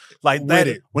it. Like that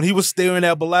With it. when he was staring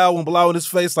at Bilal, when Bilal in his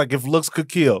face, like if looks could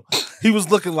kill, he was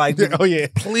looking like, Oh yeah.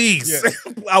 please,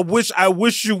 I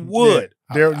wish you would.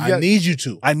 Daryl, you I got- need you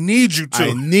to. I need you to.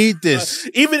 I need this.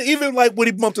 Even like when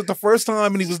he bumped it the first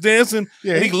time and he was dancing,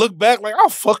 Yeah, and he- he looked back like, I'll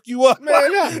fuck you up.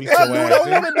 Man, yeah, Beat I your do what ass, I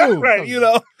want to do. right, you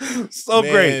know. So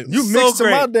Man, great. You so mixed great.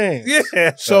 him out dance.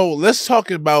 Yeah. So let's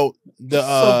talk about the.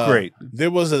 So great.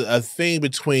 There was a thing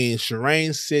between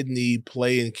Shireen, Sydney,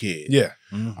 Play, and Kid. Yeah.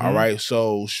 All right.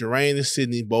 So Shireen and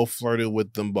Sydney both flirted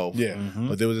with them both. Yeah. Mhm.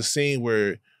 But there was a scene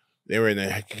where they were in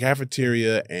a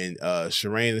cafeteria and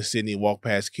Shireen and Sydney walked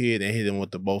past Kid and hit him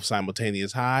with the both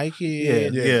simultaneous "Hi,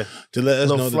 Kid," Yeah. to let us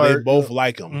Little know that flirt, they both yeah.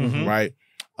 like him, Mhm. right?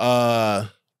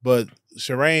 But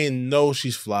Shireen knows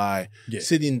she's fly. Yeah.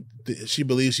 Sydney, she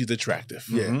believes she's attractive.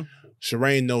 Yeah. Mhm.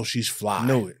 Shireen knows she's fly.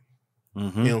 Knew it.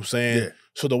 Mhm. You know what I'm saying? Yeah.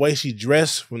 So the way she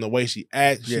dressed, from the way she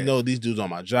acts, Yeah. she knows these dudes on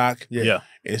my jock. Yeah. Yeah.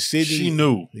 And Sydney, She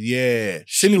knew. yeah,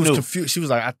 Sydney was knew. confused. She was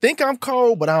like, "I think I'm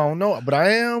cold, but I don't know. But I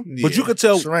am." But you could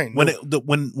tell Shireen when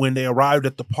knew. when they arrived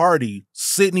at the party,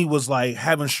 Sydney was like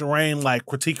having Shireen like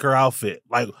critique her outfit.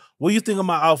 Like, what do you think of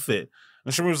my outfit?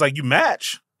 And Shireen was like, "You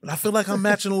match." But I feel like I'm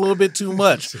matching a little bit too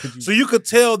much. So you could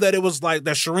tell that it was like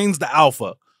that Shireen's the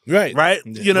alpha, right, right?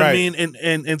 Yeah. You know what I Right.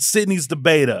 mean? And Sydney's the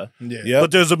beta. Yeah. Yep.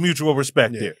 But there's a mutual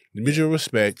respect Yeah. there. The mutual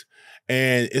respect,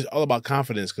 and it's all about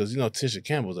confidence because Tisha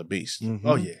Campbell's a beast.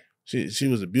 Oh yeah. She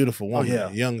was a beautiful woman, yeah.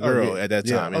 a young Oh, girl yeah. at that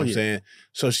Yeah. time. You know Oh, what I'm yeah. saying?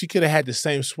 So she could have had the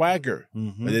same swagger,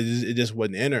 Mhm. but it just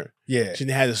wasn't in her. Yeah. She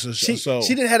didn't have this. She So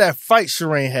didn't have that fight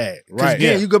Shireen had. 'Cause Right.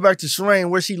 Again, Yeah. you go back to Shireen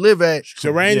where she live at.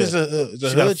 Shireen Yeah. is a She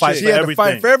gotta hood fight chick. She had to everything.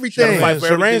 fight for everything. fight for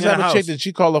everything Shireen's in the not a chick house. that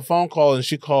she called a phone call and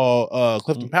she called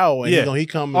Clifton Powell and Yeah. he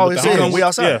come Oh, with it's the him. homies. We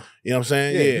outside. Yeah. You know what I'm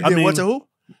saying? Yeah. Yeah. You I did mean- what to who?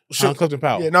 Clifton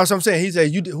Powell. Yeah, no, that's what I'm saying. He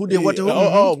said, who did what to who? Oh,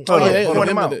 Hold on, yeah, point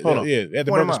him yeah, out. yeah, Hold on. Yeah, at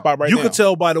the Point him burger out. spot right You now. could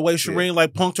tell by the way Shireen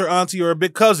like punked her auntie or a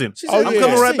big cousin. She Oh, said, I'm yeah.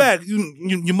 coming right see. back.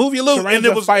 You move your loop, Shireen's and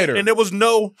there a was fighter. and there was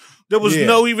no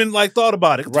Yeah. even like thought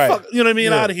about it. Get the Right. fuck, you know what I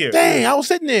mean? Yeah. Out of here. Dang, I was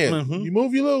sitting there. Mhm. You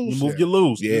move, you lose. You move, you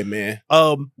lose. Yeah, man.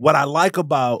 What I like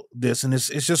about this, and it's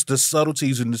just the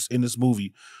subtleties in this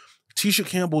movie. Tisha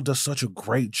Campbell does such a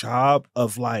great job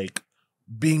of like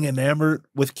being enamored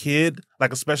with Kid,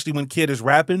 like especially when Kid is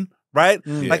rapping, right?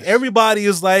 Mm. Like Yes. everybody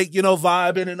is like,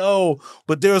 vibing and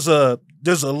but there's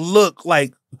a look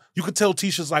like you could tell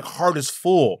Tisha's like heart is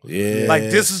full. Yeah. Like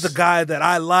this is the guy that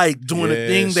I like doing the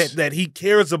thing Yes. that he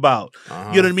cares about. Uh-huh.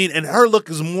 You know what I mean? And her look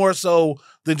is more so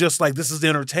than just like this is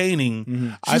entertaining.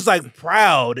 Mhm. She's like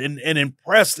proud and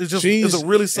impressed. It's just it's She's a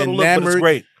really subtle look, but enamored. it's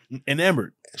great.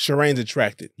 Enamored. Shireen's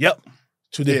attracted. Yep.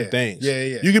 two different things.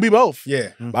 Yeah. You could be both.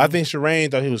 Yeah. But I think Shireen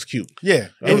thought he was cute. Yeah.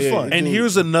 It was fun. And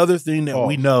here's another thing that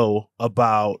we know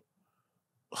about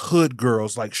hood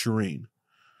girls like Shireen.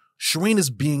 Shireen is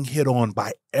being hit on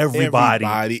by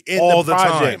everybody in all the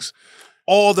projects.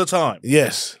 All the time.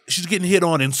 Yes. She's getting hit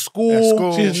on in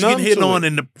school. She's getting hit on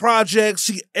in the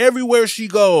projects. Everywhere she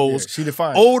goes. She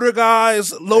defined older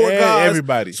guys, lower guys.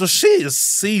 Everybody. So she is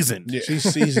seasoned. Yeah. She's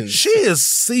seasoned. She is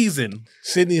seasoned.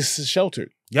 Sydney's sheltered.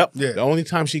 Yep. Yeah. The only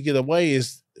time she get away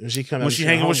is when she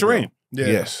hanging with Shireen. Yeah.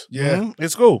 Yes. Yeah. Mm-hmm.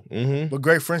 It's cool. Mm-hmm. But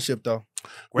great friendship though.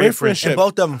 Great friendship. And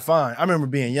both of them fine. I remember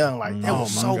being young, like they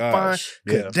was so fine.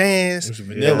 Could dance.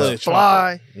 Vanilla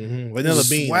fly. Mm-hmm. Vanilla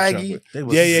bean. Swaggy.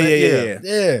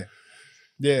 Yeah.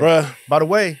 Yeah. Bruh. By the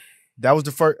way, that was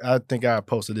the first. I think I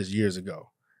posted this years ago.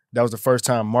 That was the first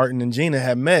time Martin and Gina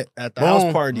had met at the house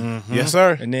party. Mm-hmm. Yes,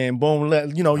 sir. And then boom,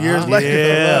 years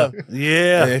later,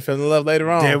 yeah, they fell in love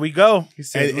later on. There we go. He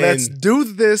said, "Let's do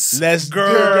this, let's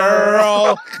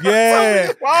girl."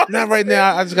 Yeah, not right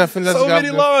now. I just got to finish. So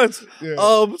many lines.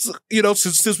 Yeah.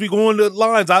 Since we go into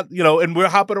lines, and we're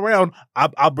hopping around,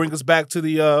 I'll bring us back to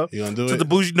the you gonna do to it? the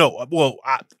bougie. No, well,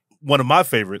 one of my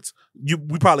favorites.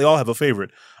 We probably all have a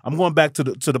favorite. I'm going back to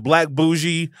the Black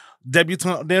Bougie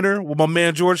debutante dinner with my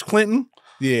man George Clinton.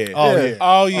 Yeah.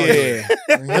 Oh yeah.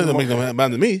 That doesn't make no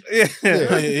matter to me. Yeah,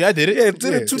 I did it.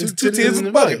 Yeah, two tits in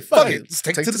the bucket. Fuck it. Let's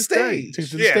take it to the stage. Take it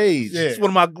to the stage. It's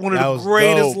one of the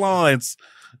greatest lines.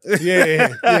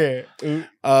 Yeah.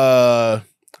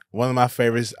 One of my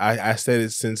favorites. I said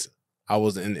it since I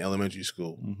was in elementary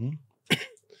school. Mm-hmm.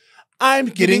 I'm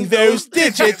getting those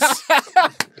digits.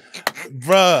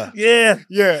 Bruh. Yeah.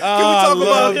 Yeah. Can we talk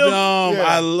about him? Yeah.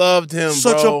 I loved him,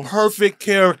 Such bro. a perfect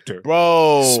character.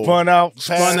 Bro. Spun out,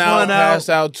 passed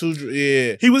out too.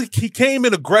 Yeah. He came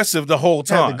in aggressive the whole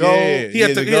time. He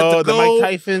had to go. The Mike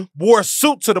Tyson. Wore a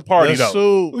suit to the party,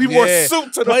 though. He wore a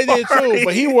suit to the party. Played it too,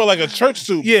 but he wore like a church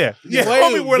suit. Yeah.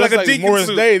 Homie wore like a deacon Morris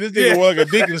suit. Day. This nigga wore like a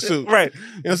deacon suit. Right. You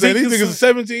know what I'm saying? These niggas are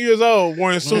 17 years old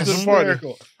wearing suits to the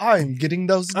party. I'm getting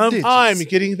those digits. I'm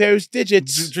getting those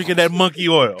digits. Drinking that monkey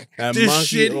oil. That this monkey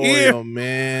shit oil, here.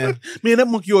 man. Man, that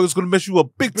monkey oil is going to mess you up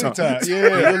big time.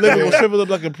 Yeah. Your liver will shrivel up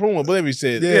like a prune. Whatever he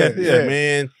said. Yeah,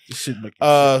 man. This shit make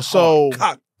so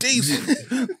cock diesel.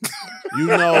 You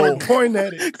know, pointing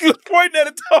at it. He was pointing at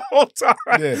it the whole time.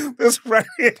 Yeah. This right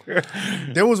here.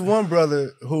 There was one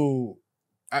brother who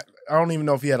I don't even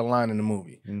know if he had a line in the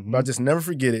movie, but I just never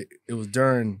forget it. It was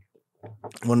during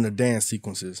one of the dance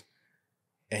sequences,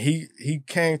 and he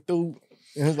came through.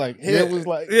 And his head was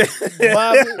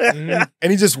bobbing,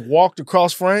 and he just walked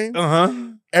across frame.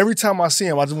 Every time I see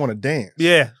him, I just want to dance.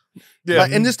 Yeah.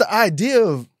 And just the idea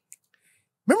of,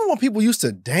 remember when people used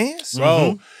to dance?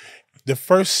 Bro, the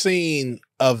first scene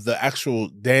of the actual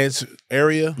dance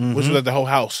area, which was like the whole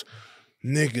house,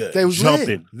 nigga. They was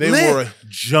jumping. Lit. They were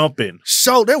jumping.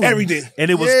 So they were everything.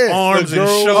 And it was arms and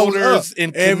shoulders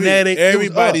and kinetic.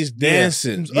 Everybody's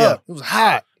dancing. It was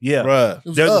hot. Yeah. Bruh. It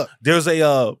was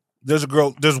There's a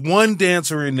girl, there's one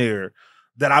dancer in there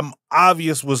that I'm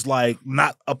obvious was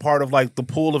not a part of the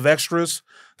pool of extras,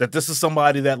 that this is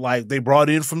somebody that they brought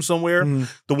in from somewhere.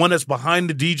 The one that's behind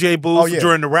the DJ booth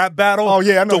during the rap battle. Oh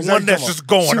yeah, I know. The one that's just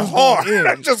going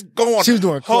hard. Just going She was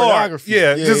doing hard. choreography.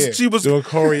 Yeah, she was doing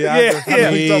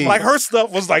choreography. Yeah. Her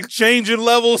stuff was changing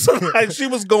levels. She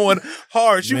was going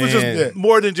hard. She was just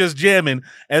more than just jamming.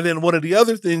 And then one of the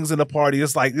other things in the party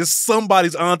is it's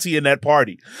somebody's auntie in that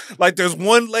party. There's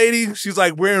one lady, she's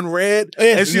wearing red,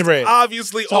 and she's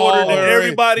obviously older than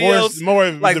everybody else. More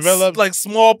developed.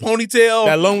 Small ponytail.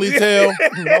 That lonely tail.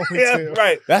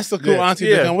 Right. That's the cool auntie.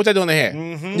 Yeah. What y'all doing there?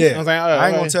 Yeah. I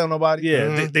ain't gonna tell nobody.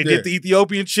 Yeah. They did the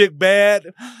Ethiopian chick bad.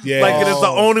 Yeah. It is the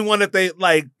only one that they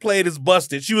played as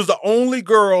busted. She was the only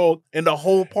girl in the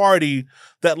whole party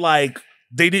that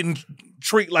they didn't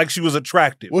treat like she was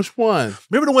attractive. Which one?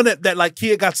 Remember the one that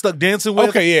kid got stuck dancing with?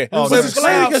 Okay, yeah. Oh, she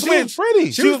was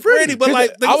pretty. She was pretty, but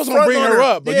I was gonna bring her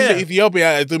up, but you said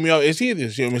Ethiopia, it threw me off. Is she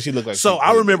this? I mean, she looked like. So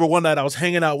I remember one night I was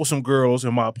hanging out with some girls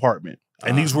in my apartment.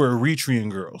 And these were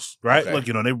Eritrean girls, right?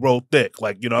 Okay. They roll thick.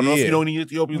 I don't know if you know any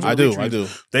Ethiopians. I do.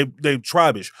 They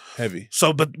tribish. Heavy.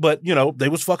 So, but they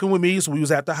was fucking with me. So we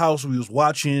was at the house. We was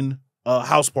watching a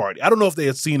house party. I don't know if they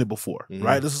had seen it before,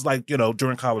 right? This is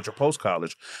during college or post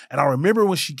college. And I remember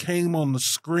when she came on the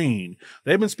screen.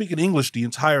 They've been speaking English the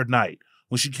entire night.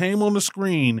 When she came on the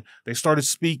screen, they started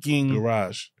speaking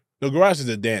garage. No, garage is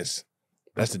a dance.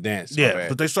 That's the dance. Yeah,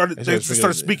 but they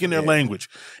started speaking their language,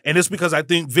 and it's because I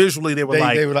think visually they were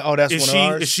like, "Oh, that's one of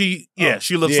ours." Is she? Yeah,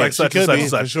 she looks like such and such and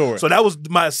such. For sure. So that was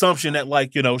my assumption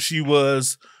that she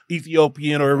was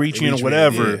Ethiopian or Eritrean or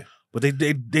whatever. Yeah. But they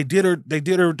did her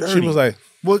dirty. She was like,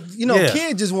 Well, you know, Yeah.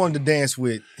 Kid just wanted to dance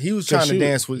with. He was trying to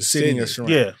dance with Sydney or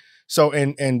Sharon. Yeah. So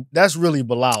and that's really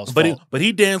Bilal's fault. But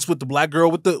he danced with the black girl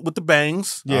with the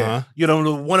bangs. Yeah. You know,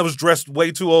 the one that was dressed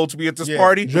way too old to be at this Yeah.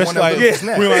 party. Dressed one that like looked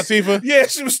for Queen Latifah. Yeah,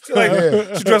 she was like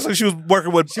she dressed like she was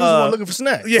working with. She was the one looking for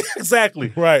snacks. Yeah,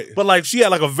 exactly. Right. But like she had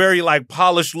like a very like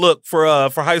polished look for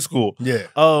high school.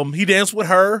 Yeah. He danced with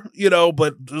her, you know,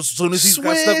 but as soon as he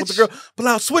got stuck with the girl,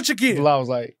 Bilal switch again. Bilal was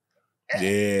like,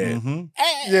 Yeah. Mhm.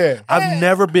 yeah. I've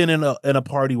never been in a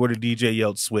party where the DJ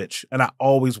yelled switch, and I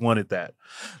always wanted that.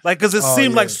 Like, because it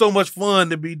seemed like so much fun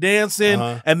to be dancing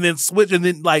and then switch, and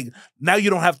then like now you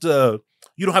don't have to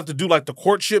do like the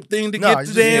courtship thing to get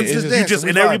to dance. You just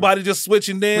and everybody just switch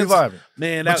and dance. We vibing.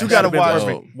 Man, But you got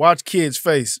to watch Kid's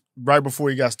face right before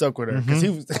he got stuck with her because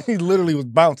he literally was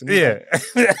bouncing. Yeah.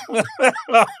 Yeah.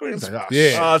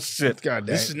 Oh shit. God damn.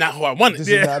 This is not who I wanted. This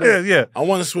is not it. Yeah. I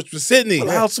want to switch with Sydney.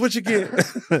 I'll switch again.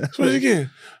 Switch again.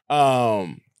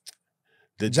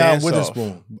 The John dance-off.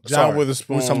 Witherspoon. John Sorry.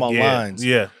 Witherspoon. We was talking about lines.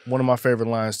 Yeah. One of my favorite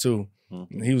lines too.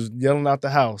 He was yelling out the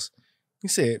house. He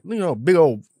said, you know, big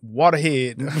old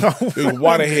waterhead. Big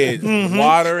waterhead.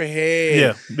 Waterhead.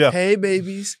 Yeah. Yeah. Hey,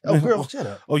 babies. Oh, girl, shut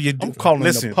up. Oh, you I'm calling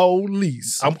listen, the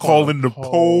police. I'm calling the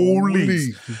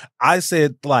police. I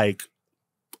said like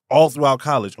all throughout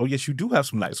college. Oh yes, you do have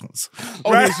some nice ones.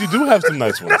 Oh, yes, you do have some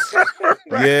nice ones.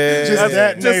 Yeah. Just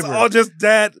that neighbor. Just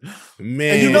that.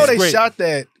 Man. And you know they great. shot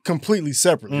that completely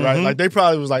separately, right? Like they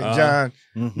probably was like, John,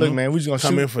 look, man, we just gonna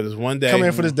come shoot. in for this one day. Come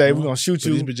in for this day. We're gonna shoot Put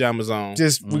these you. pajamas on.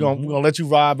 Just we're gonna let you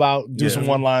vibe out, do some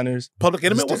one-liners. Public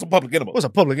enemy? What's a public enemy? What's a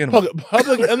public enemy?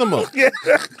 Public animal. Yeah.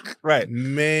 Right.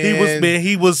 Man.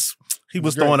 He was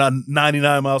throwing out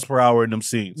 99 miles per hour in them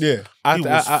scenes. Yeah. He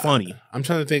was funny. I'm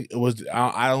trying to think.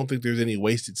 I don't think there's any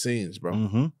wasted scenes, bro.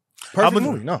 Mm-hmm. Perfect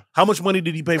movie. No. How much money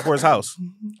did he pay for his house?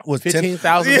 Was $15,000.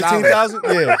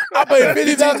 $15,000? Yeah. I paid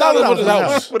 $15,000 for this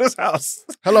house. For this house.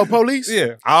 Hello, police?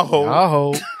 Yeah. I'll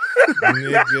hold.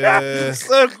 Nigga.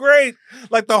 So great.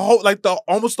 Like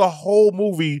almost the whole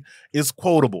movie is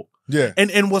quotable. Yeah.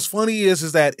 And what's funny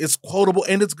is that it's quotable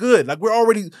and it's good. Like we're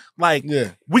already like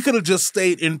we could have just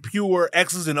stayed in pure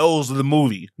X's and O's of the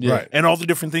movie. Yeah. Right. And all the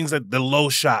different things that the low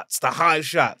shots, the high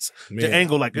shots, the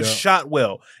angle, like it's shot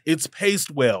well, it's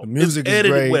paced well, the music it's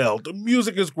edited is great. well, the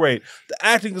music is great, the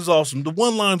acting is awesome, the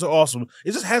one lines are awesome.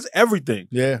 It just has everything.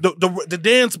 Yeah. The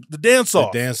dance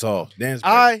off. The dance off.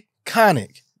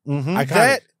 Iconic. Iconic.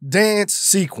 That dance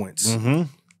sequence.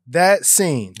 That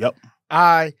scene. Yep.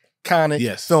 Iconic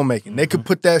filmmaking. They could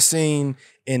put that scene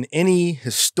in any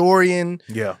historian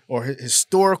or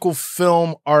historical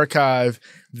film archive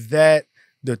that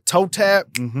the toe tap.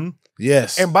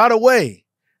 Yes. And by the way,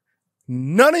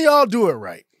 none of y'all do it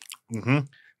right.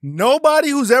 Nobody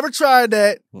who's ever tried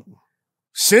that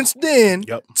since then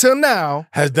till now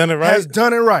has done it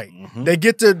right. They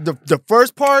get to the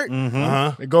first part,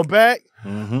 they go back,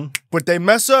 but they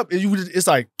mess up. It's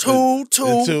like two,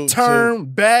 turn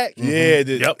back.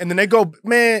 Yeah. And then they go,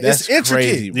 man, That's it's intricate.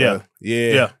 crazy, bro.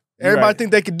 Yeah. Everybody think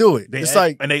they could do it. It's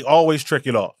like, and they always trick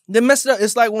it off. they mess it up.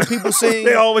 It's like when people sing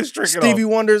They always trick it off. Stevie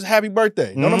Wonder's Happy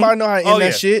Birthday. Don't nobody know how to end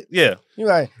that shit. Yeah. You're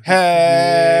like,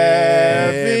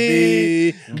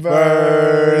 Happy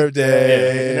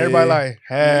Birthday. And everybody like,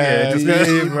 Happy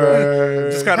Birthday.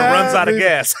 Just kind of runs out of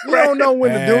gas. You don't know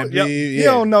when to do it. You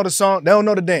don't know the song. They don't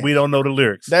know the dance. We don't know the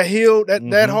lyrics. That hill,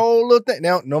 that whole little thing.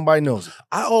 Now nobody knows it.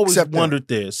 I always Except wondered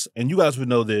this, and you guys would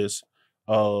know this.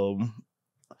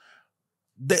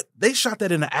 That they shot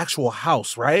that in an actual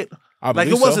house, right? Like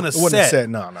it wasn't a It wasn't a set. set.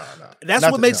 No. That's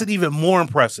what makes it even more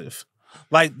impressive.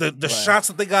 Like the shots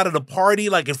that they got at a party,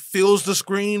 like it fills the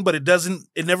screen, but it doesn't.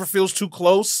 It never feels too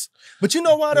close. But you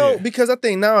know why though? Because I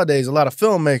think nowadays a lot of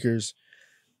filmmakers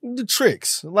do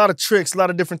tricks, a lot of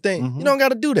different things. You don't got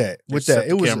to do that with Set that.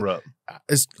 the It was. camera up.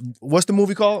 What's the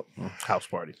movie called? House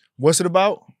party. What's it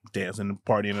about? Dancing and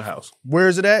party in the house. Where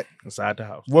is it at? Inside the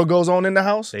house. What goes on in the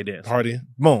house? They dance. Party.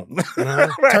 Boom.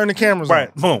 Turn the cameras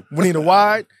on. Boom. We need a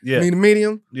wide. Yeah. We need a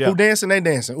medium. Yeah. Who dancing? They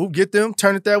dancing. Who get them?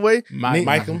 Turn it that way.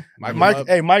 Mike him.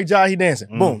 Hey, Mike Jai, he dancing.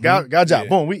 Boom. Got job. Yeah.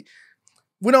 Boom. We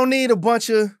don't need a bunch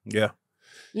of you know.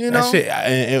 That shit.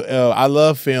 I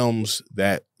love films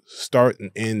that start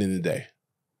and end in the day.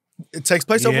 It takes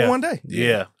place over one day.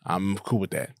 Yeah. I'm cool with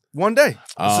that. One day.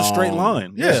 It's a straight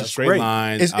line. Yeah. It's a straight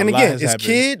line. And again, his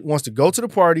kid wants to go to the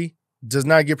party, does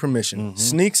not get permission,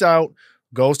 sneaks out,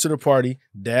 goes to the party.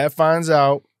 Dad finds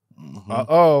out.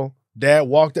 Dad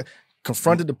walked,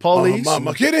 confronted the police.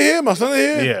 My kid in here. My son in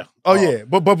here. Yeah. Oh yeah,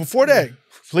 but before that,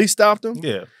 police stopped him.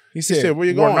 Yeah. He He said, said, "Where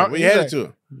you going? Where you headed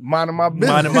to?" Minding my business.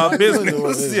 Minding my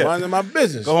business. Yeah. Minding my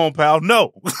business. Go home, pal.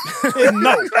 No.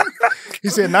 No. He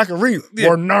said, "I can read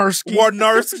Warnarski."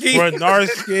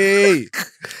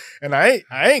 And I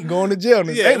ain't going to jail.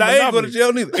 Yeah, and I ain't going to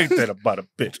jail neither. Ain't that about a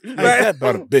bitch? Ain't that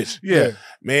about a bitch? Yeah.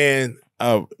 Man,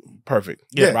 perfect.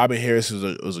 Yeah. Robin Harris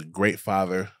was a great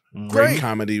father. Great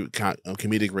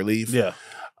comedic relief. Yeah.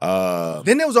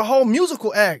 Then there was a whole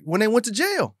musical act when they went to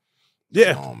jail.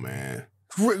 Yeah. Oh, man.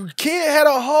 Kid had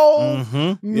a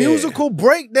whole musical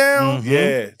breakdown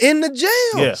in the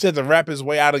jail. Yeah. Said to rap his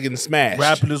way out of getting smashed.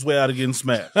 Rapping his way out of getting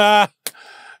smashed.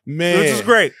 Man. Which is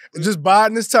great. Just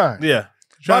biding his time. Yeah.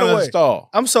 Trying By the to way, install.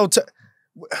 I'm so...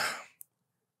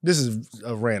 This is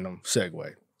a random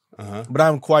segue. But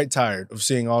I'm quite tired of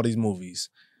seeing all these movies.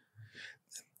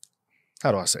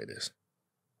 How do I say this?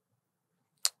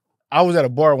 I was at a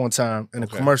bar one time and a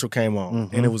commercial came on.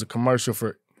 And it was a commercial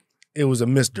for... It was a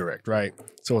misdirect, right?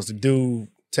 So it's the dude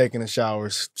taking a shower,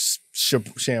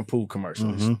 shampoo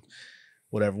commercials.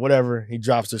 Whatever. He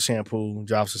drops the shampoo,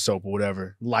 drops the soap or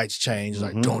whatever. Lights change,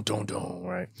 like don't,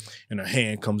 right? And a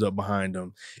hand comes up behind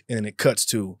him. And then it cuts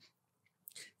to,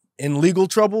 in legal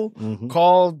trouble,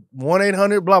 call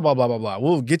 1-800, blah, blah, blah, blah, blah.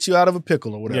 We'll get you out of a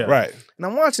pickle or whatever. Yeah. Right. And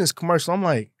I'm watching this commercial. I'm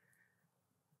like,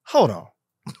 hold on.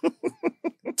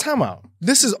 Time out.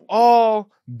 This is all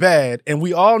bad. And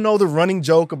we all know the running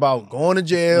joke about going to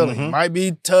jail. And he might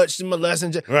be touched and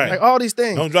molested. Right. Like all these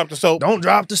things. Don't drop the soap. Don't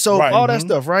drop the soap. Right. All that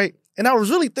stuff, right? And I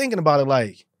was really thinking about it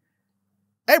like,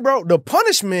 hey, bro, the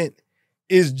punishment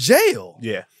is jail.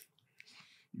 Yeah.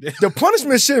 The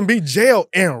punishment shouldn't be jail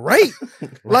and rape.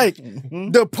 Like,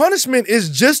 the punishment is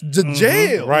just the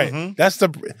jail. Right. That's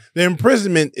the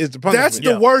imprisonment is the punishment. That's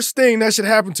the worst thing that should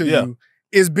happen to you.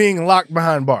 Is being locked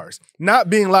behind bars. Not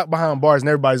being locked behind bars and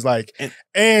everybody's like,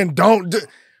 and don't do...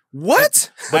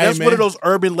 What? But that's one of those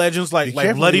urban legends like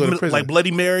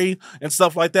Bloody Mary and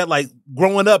stuff like that. Like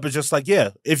growing up, it's just like,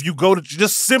 if you go to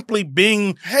just simply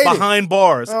being behind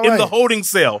bars in the holding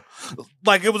cell,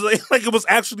 like it was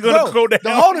actually going to go down.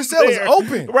 The holding cell was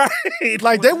open. Right.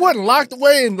 Like they wasn't locked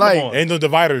away and like ain't no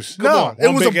dividers. It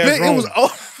was a big, it was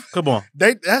come on.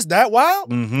 That's that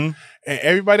wild? And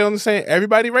everybody on the same,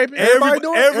 everybody raping? Everybody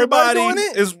doing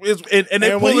it? Is and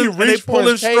they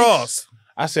pulling straws.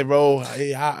 I said, bro,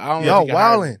 I don't know. Y'all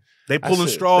wildin'. They pulling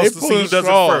straws to see who does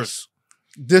it first.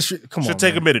 Come on, should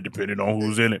take a minute depending on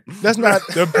who's in it. That's not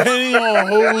depending on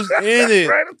who's in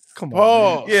it. Come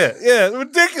on. Yeah, it's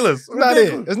ridiculous.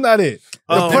 It's not it.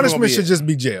 The punishment should just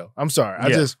be jail. I'm sorry.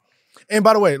 And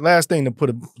by the way, last thing to put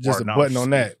a button on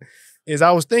that is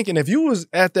I was thinking if you was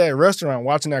at that restaurant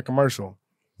watching that commercial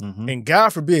and God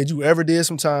forbid you ever did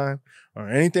some time or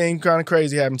anything kind of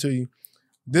crazy happened to you,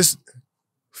 this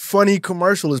funny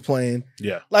commercial is playing.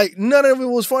 Yeah. Like none of it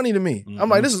was funny to me. I'm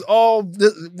like, this is all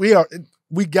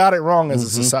we got it wrong as a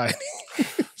society.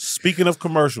 Speaking of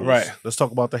commercials, let's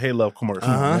talk about the Hey Love commercial.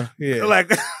 Yeah.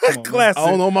 Like classic.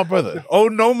 Oh no, my brother. Oh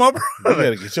no, my brother.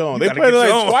 You gotta get you on. They played it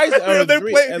like twice or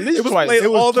three, at least twice. It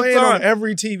was all the playing time on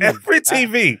every TV. Every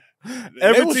TV.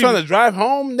 They was trying to drive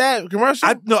home that commercial.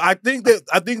 I think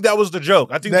that was the joke.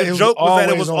 I think the joke was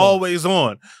that it was always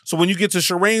on. So when you get to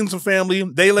Shireen's and family,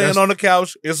 they laying on the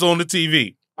couch, it's on the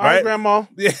TV. Right, Grandma?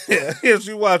 Yeah,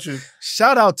 she watching.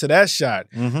 Shout out to that shot.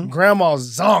 Grandma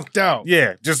zonked out.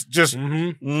 Yeah, just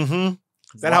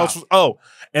that house was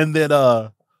and then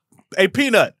hey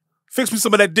Peanut, fix me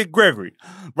some of that Dick Gregory.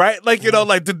 Right? Like,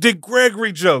 like the Dick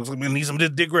Gregory jokes. I mean, need some of this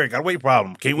Dick Gregory. Got a weight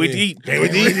problem. Can't wait to eat. Can't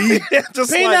wait to eat.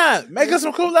 Just Peanut, make us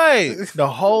some Kool-Aid. The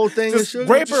whole thing is sugar.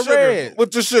 Grape or red?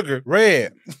 With the sugar.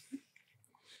 Red.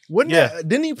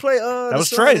 Didn't he play that was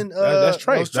Trey. That's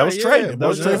Trey. That was Trey. That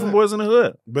was Trey from Boys in the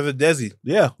Hood. Brother Desi.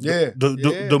 Yeah. Yeah.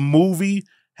 The movie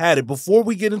had it. Before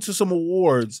we get into some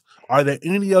awards, are there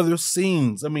any other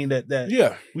scenes? I mean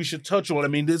that we should touch on. I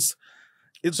mean, it's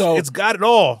got it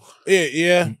all.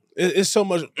 Yeah. It's so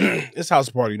much. It's house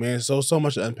party, man. So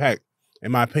much to unpack,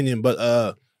 in my opinion.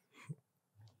 But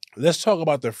let's talk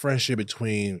about the friendship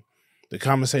between the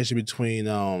conversation between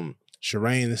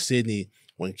Shireen and Sydney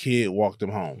when Kid walked them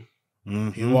home.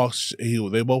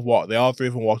 They both walked. They all three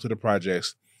of them walked to the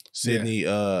projects. Sydney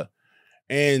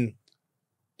and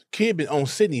Kid been on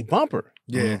Sydney bumper.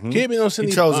 Yeah, Kid been on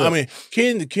Sydney. Kid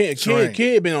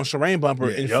been on Shireen bumper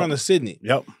in front of Sydney.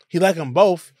 Yep, he like them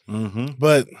both.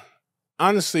 But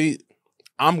honestly,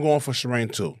 I'm going for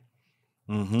Shireen too.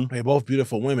 They're both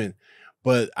beautiful women,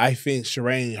 but I think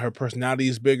Shireen, her personality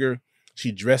is bigger.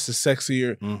 She dresses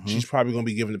sexier. She's probably going to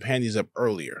be giving the panties up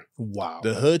earlier. Wow.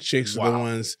 The hood chicks are the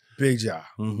ones. Big job.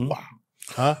 Wow.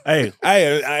 Huh? Hey,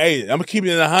 I'm gonna keep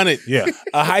it in 100. Yeah,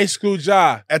 a high school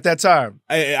job at that time.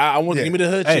 I want to give me the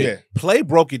hood chick. Play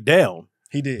broke it down.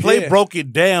 He did. Play broke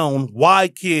it down why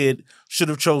Kid should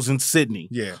have chosen Sydney.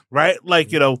 Yeah. Right? Like,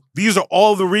 these are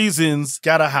all the reasons.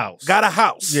 Got a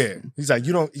house. Yeah. He's like,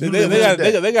 you don't.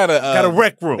 They got a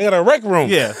rec room. They got a rec room.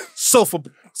 Yeah. Sofa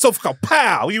called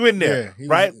Pow. You in there. Yeah,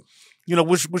 right?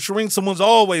 With Shireen, someone's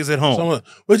always at home.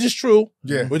 Which is true.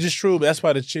 Yeah. Which is true. But that's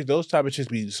why those type of chicks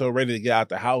be so ready to get out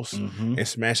the house and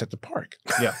smash at the park.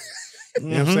 Yeah. You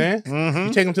know what I'm saying?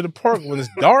 You take them to the park when it's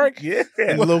dark. Yeah.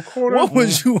 In the little corner. What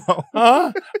was you on?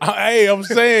 Huh? Hey, I'm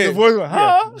saying. The voice went,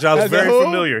 huh? John's very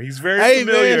familiar. He's very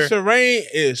familiar. Man,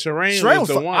 Shireen was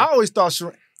the one. I always thought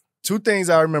Shireen. Two things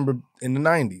I remember in the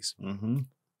 90s.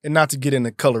 And not to get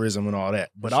into colorism and all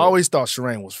that, but I always thought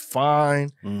Shireen was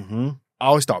fine. I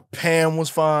always thought Pam was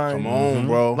fine. Come on,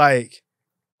 bro. Like,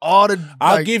 all the...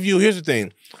 I'll give you... Here's the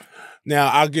thing. Now,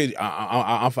 I'll get...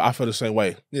 I feel the same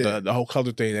way. Yeah. The whole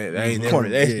color thing, that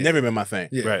ain't never been my thing.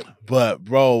 Yeah. Right. But,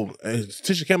 bro,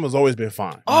 Tisha Campbell's always been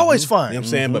fine. Always fine. You know what I'm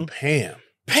saying? But Pam...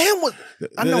 Pam was...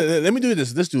 I know. Let me do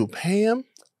this. Let's do Pam.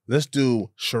 Let's do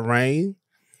Shireen.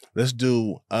 Let's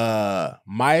do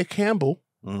Maya Campbell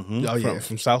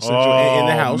from South Central in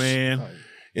the house. Man.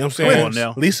 You know what I'm saying? Come on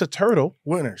now. Lisa Turtle.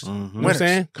 Winners. You know what I'm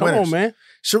saying? Come Winners. on, man.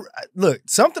 Look,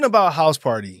 something about House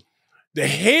Party. The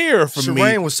hair for me.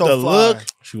 Shireen was so the fly. look.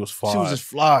 She was fly. She was just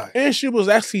fly. And she was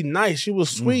actually nice. She was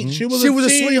sweet. She was a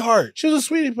sweetheart. She was a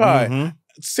sweetie pie.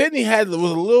 Sydney was a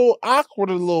little awkward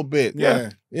a little bit.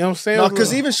 Yeah. You know what I'm saying? No,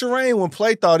 because even Shireen, when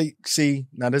Play thought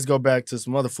now this go back to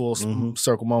some other full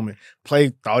circle moment.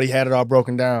 Play thought he had it all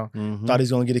broken down. Thought he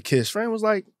was going to get a kiss. Shireen was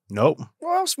like, nope.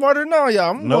 Well, I'm smarter than all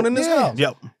y'all. I'm going in this house.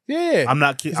 Yep. Yeah. I'm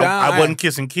not kissing. I wasn't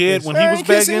kissing Kid when he was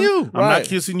kissing begging. you. I'm not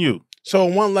kissing you. So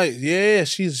one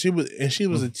she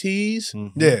was a tease.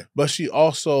 Yeah. But she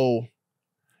also,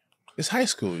 it's high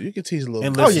school. You can tease a little.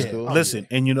 And bit. listen, listen,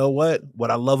 and you know what? What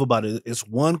I love about it is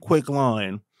one quick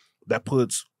line that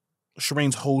puts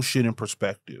Shireen's whole shit in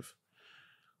perspective.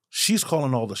 She's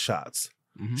calling all the shots.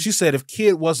 She said if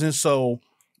Kid wasn't so,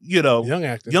 young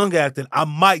acting, I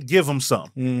might give him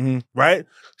some. Right?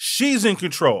 She's in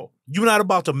control. You're not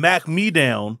about to mac me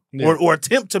down or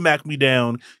attempt to mac me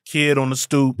down, Kid on the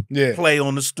stoop, Play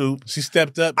on the stoop. She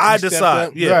stepped up. I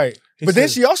decide. Yeah. Right. But then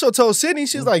she also told Sydney,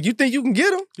 she's like, you think you can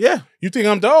get him? Yeah. You think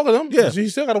I'm dogging him? Yeah. She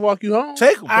still got to walk you home.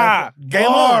 Take him. Game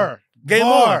on. Game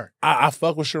on. I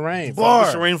fuck with Shireen. Fuck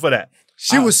with Shireen for that.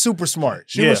 She was super smart.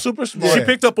 She was super smart. She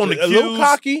picked up on the cues. A little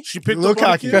cocky. She picked up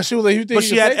on the cues. She was like, but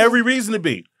she had every reason to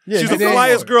be. Yeah, she's the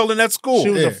flyest girl in that school. She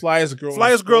was the flyest girl.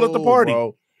 Flyest girl at the party.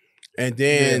 Bro. And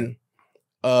then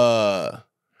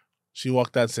she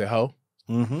walked out and said, ho.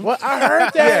 What? I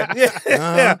heard that. Yeah.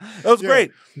 That was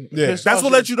great. Yeah. That's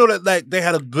what let you know that like they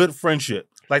had a good friendship.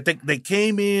 Like they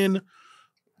came in.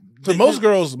 So most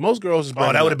girls.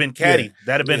 That would have been catty. Yeah.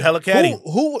 That'd have been hella catty.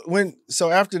 So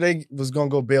after they was gonna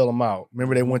go bail him out,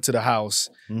 remember they went to the house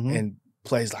and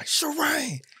Play's like,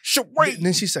 Shireen. And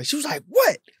then she was like,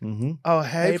 what? Oh,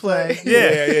 hey, Play.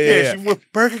 Yeah. She went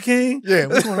Burger King. Yeah,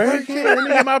 we going Burger King. Let me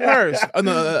get my purse.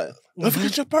 Let's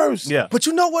get your purse. Yeah. But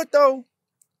you know what though?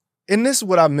 And this is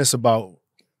what I miss about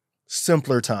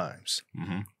simpler times.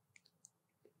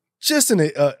 Just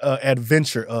an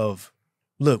adventure of,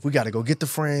 look, we got to go get the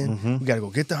friend. We got to go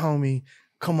get the homie.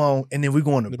 Come on. And then we're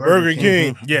going to Burger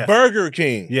King. Yeah. Burger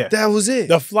King. Yeah. That was it.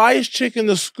 The flyest chick in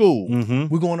the school.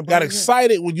 We're going to Burger Got King.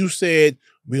 excited when you said,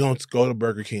 we're going to go to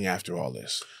Burger King after all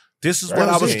this. This is what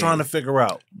I was trying to figure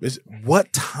out.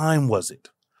 What time was it?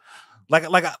 I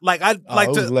like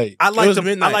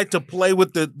to play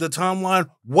with the timeline.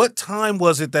 What time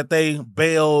was it that they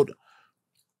bailed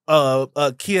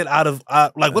a Kid out of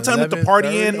what time did the party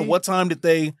end and what time did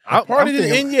they the party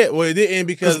didn't end yet? Well, it didn't end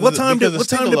because what time did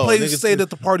Play say that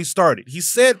the party started? He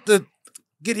said to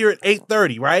get here at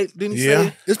 8:30, right? Didn't he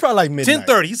say? It's probably like midnight.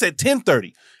 10:30. He said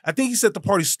 10:30. I think he said the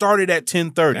party started at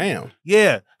 10:30. Damn.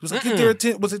 Yeah. It was like get there at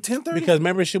 10. Was it 10:30? Because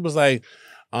remember she was like,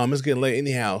 it's getting late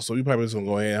anyhow, so we probably just gonna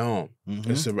go ahead home.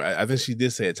 So I think she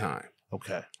did say a time.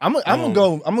 Okay. I'm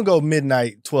gonna go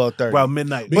midnight, 12:30. Well,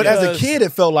 midnight. But as a kid,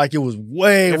 it felt like it was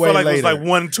way later. It was like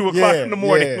 1, 2 o'clock in the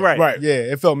morning. Yeah, right. Yeah,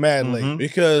 it felt mad late.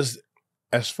 Because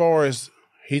as far as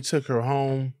he took her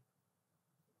home,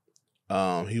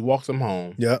 he walked them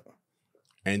home. Yep.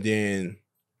 And then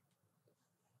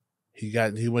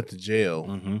he went to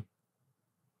jail.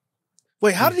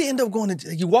 Wait, how did he end up going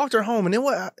to? You walked her home, and then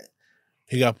what?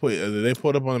 He got put. They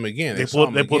pulled up on him again. They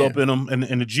put up in him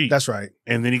in the Jeep. That's right.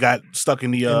 And then he got stuck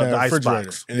in the ice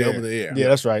box. And they opened the air. Yeah,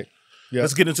 that's right. Yeah.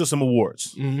 Let's get into some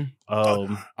awards. I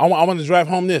want to drive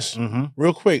home this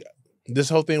real quick. This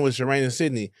whole thing with Shireen and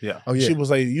Sydney. Yeah. Oh yeah. She was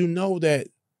like, you know that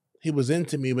he was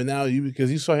into me, but now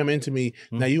because you saw him into me,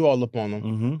 now you all up on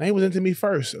him. Now he was into me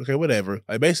first. Okay, whatever.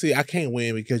 Like basically, I can't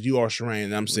win because you are Shireen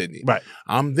and I'm Sydney. Right.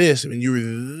 I'm this and you're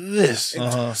this.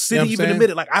 Sydney even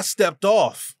admitted, like, I stepped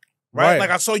off. Right? Like,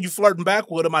 I saw you flirting back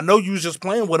with him. I know you was just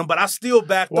playing with him, but I still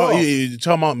backed off. You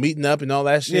talking about meeting up and all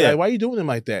that shit. Like, why you doing him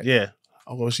like that? Yeah.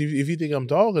 Oh, well, if you think I'm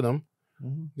dogging him,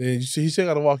 then he still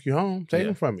got to walk you home. Take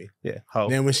him from me. Yeah.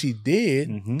 Then when she did,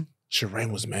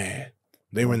 Shireen was mad.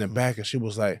 They were in the back and she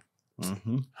was like,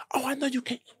 oh, I know you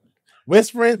can't.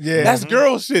 Whispering? Yeah. That's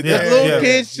girl shit. That's little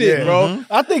kid shit, bro.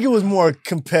 I think it was more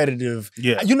competitive.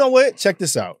 Yeah. You know what? Check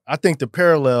this out. I think the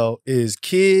parallel is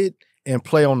Kid and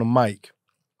Play on the Mic.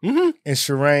 And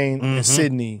Shireen and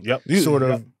Sydney sort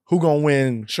of who gonna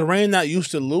win. Shireen not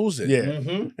used to losing. Yeah.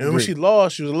 And when she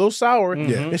lost, she was a little sour.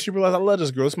 And she realized, I love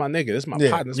this girl. It's my nigga. It's my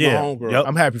partner. It's my homegirl.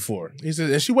 I'm happy for her. He said,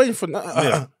 and she waiting for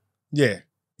Yeah.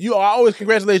 I always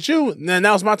congratulate you. And then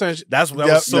now it's my turn. That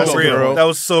was so real. Girl. That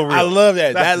was so real. I love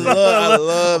that. I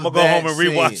love I'm gonna go home and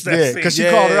rewatch that scene. Because she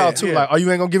called her out too. Like, oh,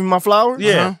 you ain't gonna give me my flowers?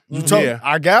 Yeah. You told me.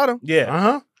 I got him.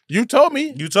 Yeah. You told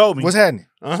me. What's happening?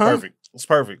 It's perfect. It's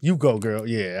perfect. You go, girl.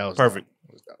 Yeah, that was perfect.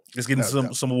 Let's get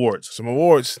into some awards. Some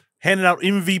awards. Handing out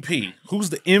MVP. Who's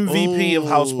the MVP of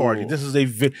House Party? This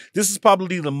is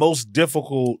probably the most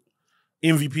difficult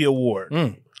MVP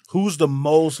award. Who's the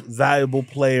most valuable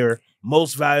player,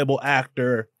 most valuable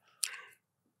actor,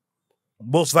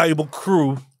 most valuable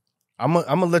crew? I'm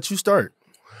gonna let you start.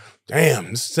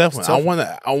 Damn, this is tough one.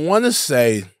 I wanna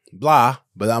say blah,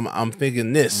 but I'm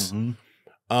thinking this.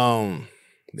 The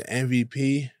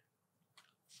MVP.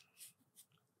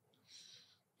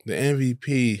 The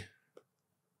MVP.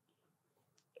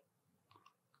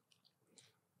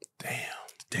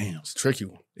 Damn. It's a tricky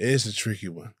one. It is a tricky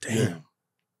one. Damn. Yeah.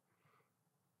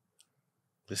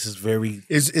 This is very...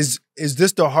 Is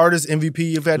this the hardest MVP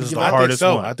you've had to give?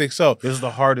 I think so. This is the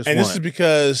hardest one. And this is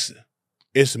because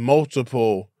it's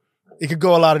multiple... It could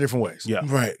go a lot of different ways. Yeah.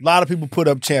 Right. A lot of people put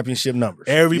up championship numbers.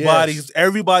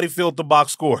 Everybody filled the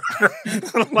box score.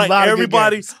 Like,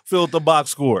 everybody filled the box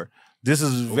score. This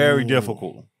is very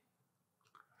difficult.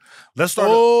 Let's start.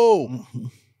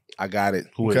 I got it.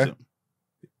 Who is it?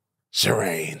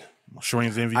 Shireen.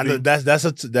 Shireen's MVP. I know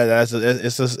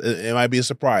it might be a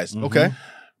surprise. Okay.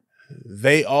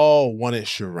 They all wanted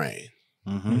Shireen.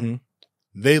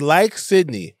 They like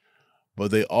Sydney, but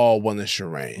they all wanted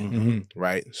Shireen.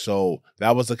 Right? So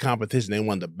that was a competition. They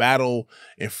wanted to battle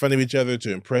in front of each other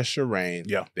to impress Shireen.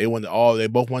 Yeah. They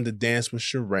both wanted to dance with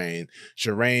Shireen.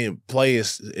 Shireen play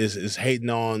is hating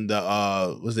on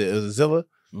the was it Zilla?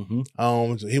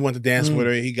 So he went to dance with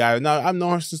her. He got her. No, I've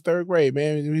known her since 3rd grade,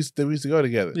 man. We used to go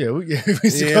together. Yeah, we used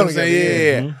to go together.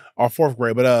 Yeah. Or 4th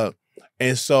grade. But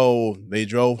and so they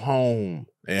drove home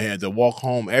and had to walk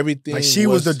home. Everything. Like she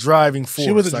was the driving force.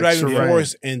 She was the driving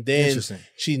force, and then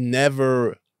she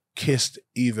never kissed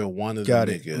either one of the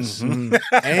niggas.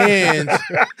 And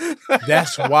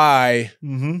that's why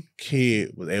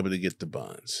Kid was able to get the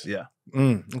buns. Yeah.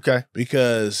 Okay.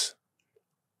 Because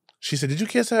she said, "Did you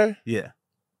kiss her?" Yeah.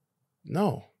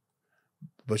 No,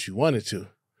 but you wanted to.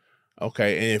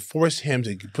 Okay, and it forced him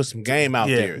to put some game out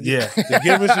there. Yeah, to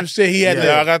give her some shit. He had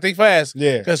to. I gotta think fast.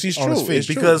 Yeah, because he's true. It's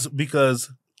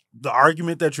because the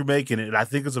argument that you're making, and I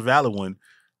think it's a valid one.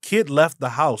 Kid left the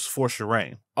house for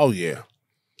Shireen. Oh yeah,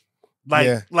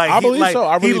 like I believe so.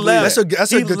 I really he left.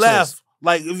 That's a good left. choice.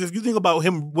 Like if you think about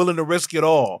him willing to risk it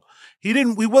all, he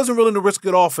wasn't willing to risk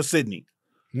it all for Sydney.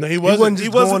 No, he wasn't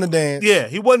just going to dance. Yeah,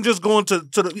 he wasn't just going to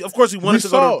the. Of course, he wanted to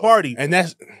go to the party, and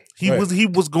that's he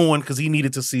was going because he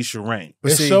needed to see Shireen.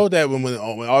 It showed that when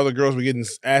all the girls were getting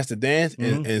asked to dance,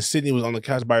 and Sydney was on the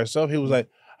couch by herself, he was like,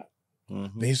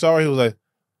 he saw her, he was like,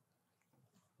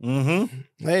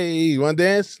 hey, you want to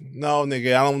dance? No,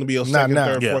 nigga, I don't want to be your second,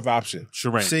 third, fourth option.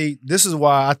 Shireen. See, this is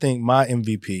why I think my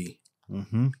MVP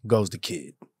goes to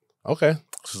Kid. Okay,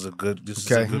 this is a good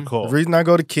call. The reason I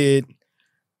go to Kid.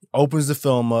 Opens the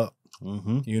film up.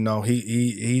 You know,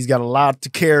 he's got a lot to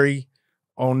carry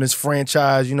on this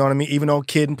franchise. You know what I mean? Even though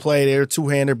Kid and Play, they were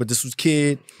two-handed, but this was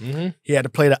Kid. He had to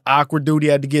play the awkward dude. He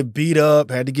had to get beat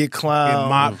up, had to get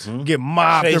clowned, get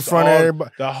mopped in front of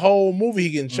everybody. The whole movie he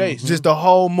getting chased. Just the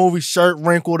whole movie, shirt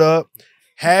wrinkled up.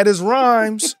 Had his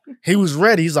rhymes. He was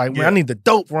ready. He's like, man, I need the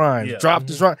dope rhymes. Dropped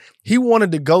his rhyme. He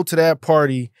wanted to go to that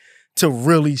party to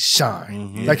really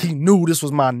shine. Like he knew this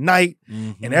was my night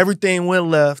and everything went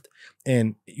left.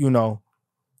 And, you know,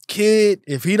 Kid,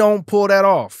 if he don't pull that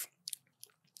off,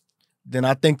 then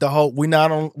I think we're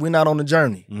not on the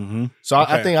journey. So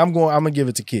I think I'm gonna give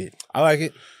it to Kid. I like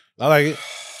it.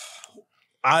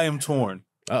 I am torn.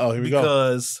 Here we go.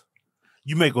 Because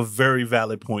you make a very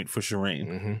valid point for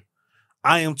Shireen.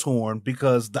 I am torn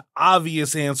because the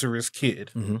obvious answer is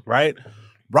Kid, right?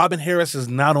 Robin Harris is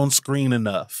not on screen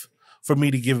enough for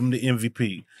me to give him the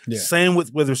MVP. Yeah. Same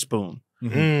with Witherspoon.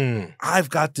 I've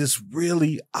got this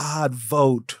really odd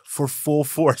vote for Full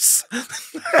Force.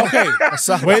 Okay,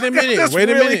 wait a minute. Wait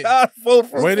a minute. Odd vote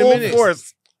for Full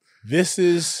Force. This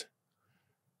is,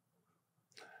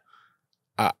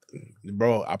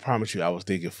 bro. I promise you, I was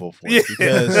thinking Full Force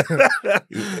because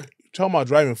talking about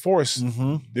driving force.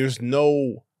 There's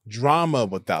no drama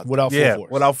without Full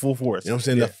Force. Without Full Force. You know what I'm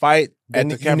saying? The fight at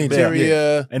the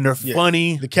cafeteria, and they're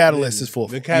funny. The catalyst is Full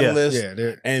Force. The catalyst,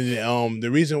 and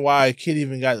the reason why Kid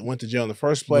even went to jail in the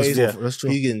first place. That's true.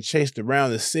 He getting chased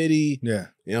around the city. Yeah,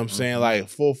 you know what I'm saying? Like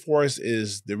Full Force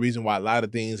is the reason why a lot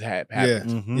of things happen. Yeah,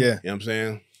 you know what I'm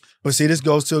saying? But see, this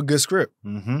goes to a good script.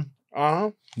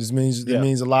 This means it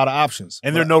means a lot of options,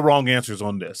 and there are no wrong answers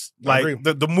on this. Like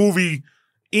the movie,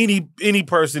 any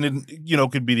person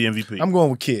could be the MVP. I'm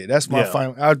going with Kid. That's my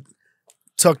final. I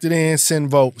tucked it in.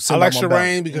 Send vote. I like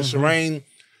Shireen because Shireen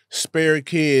spared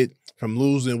Kid from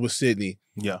losing with Sydney.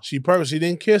 Yeah, she purposely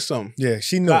didn't kiss him. Yeah,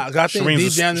 she knew. Got things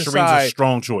deep down inside. Shireen's a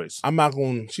strong choice. I'm not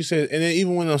going. She said, and then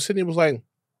even when Sydney was like,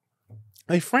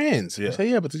 "They friends." I said,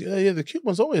 "Yeah, but the cute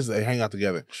ones always they hang out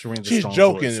together." She's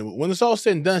joking. Choice. When it's all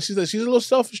said and done, she's a little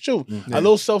selfish too, a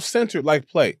little self-centered like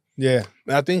Play. Yeah,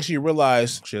 and I think she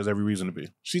realized she has every reason to be.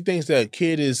 She thinks that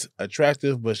Kid is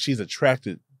attractive, but she's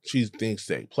attracted. She thinks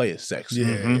that Play is sexy.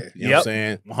 Yeah, you know what I'm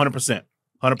saying? 100%,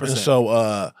 100%.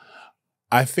 So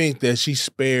I think that she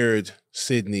spared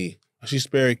Sydney. She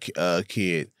spared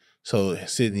Kid. So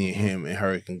Sydney and him and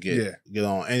her can get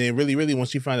on. And then really, when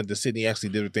she found out that Sydney actually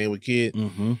did her thing with Kid,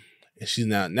 and she's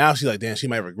now she's like, damn, she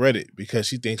might regret it because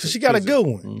she thinks she got a good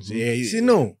one. Yeah, she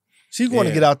knew. She want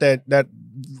to get out that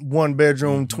one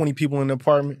bedroom, 20 people in the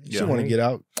apartment. She want to get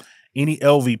out. Any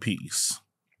LVPs?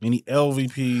 Any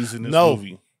LVPs in this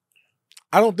movie?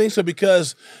 I don't think so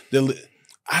because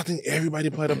I think everybody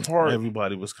played a part.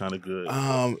 Everybody was kind of good.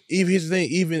 Even here's the thing,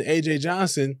 even AJ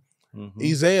Johnson,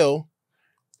 Ezell,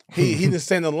 he didn't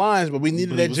say the lines, but we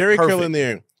needed that Jerry curl in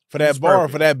there for that bar,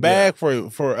 for that bag,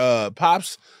 for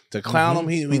Pops to clown him.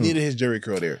 We needed his Jerry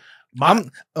curl there.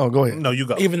 Go ahead. No, you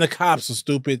go. Even the cops are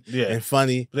stupid and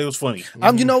funny. They was funny.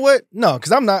 You know what? No,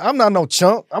 because I'm not no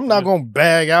chump. I'm not gonna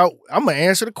bag out. I'm gonna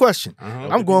answer the question.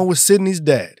 I'm going with Sydney's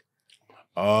dad.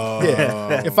 Oh,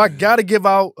 yeah. If I gotta give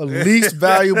out a least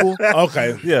valuable,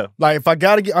 like if I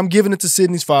gotta I'm giving it to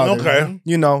Sydney's father. Okay,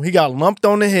 you know he got lumped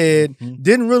on the head.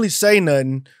 Didn't really say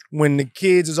nothing when the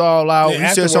kids is all out. He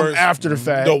said something after the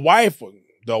fact.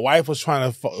 The wife was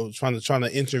trying to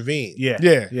intervene. Yeah.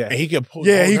 And he could pull.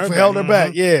 Yeah, he held her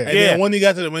back. Yeah. And then when he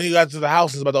got to the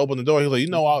house, and was about to open the door, he was like, you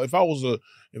know, if I was a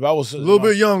little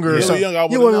bit younger, you wasn't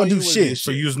gonna do shit.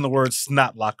 For using the word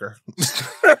snot locker.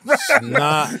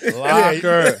 Snot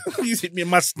locker. You hit me in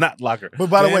my snot locker. But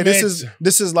by the way,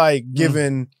 this is like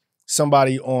giving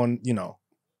somebody on,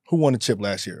 who won the chip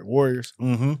last year? Warriors.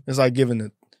 It's like giving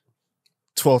the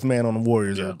 12th man on the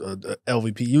Warriors a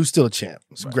LVP. You still a champ.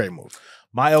 It's a great move.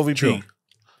 My LVP,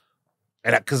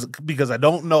 and because I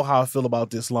don't know how I feel about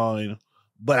this line,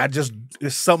 but there's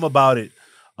something about it.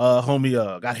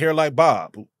 Homie, got hair like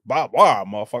Bob. Bob, wow,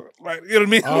 motherfucker. Like, you know what I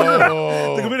mean?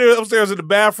 Oh. The comedian upstairs in the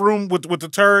bathroom with the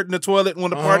turd in the toilet when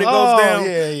the party goes down.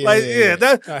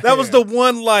 That was the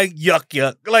one like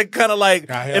yuck. Like kind of like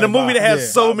in a movie that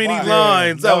has so many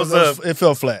lines. That was it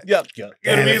felt flat. Yuck. You know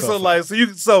what I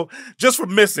mean? So just for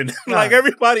missing, like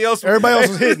everybody else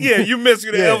was hitting. Yeah, you missed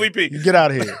the LVP. You get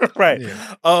out of here. Right.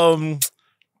 Yeah.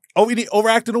 We need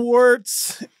overacting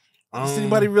awards. Is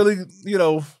anybody really,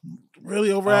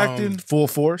 really overacting? Full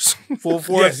force. Full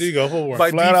force. Yes, there you go. Full force. By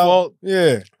Flat default. Out.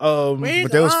 Yeah.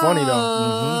 But that was funny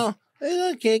though. They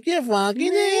gonna kick your funky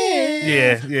in.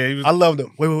 Yeah. I loved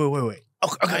him. Wait.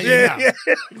 Okay. Yeah.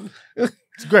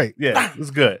 It's great. Yeah,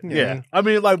 it's good. Yeah. I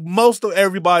mean, like most of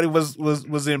everybody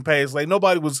was in pace. Like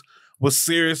nobody was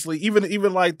seriously,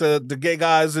 even like the gay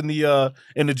guys in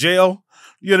the jail.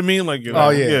 You know what I mean? Like,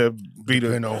 beat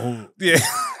a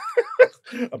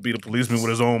I beat a policeman with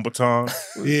his own baton.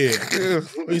 Yeah.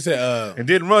 He said, and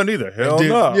didn't run either. Hell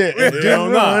no. Yeah, it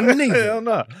didn't run either. Hell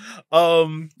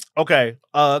no. Okay.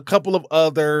 A couple of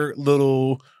other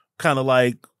little kind of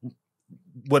like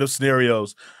what if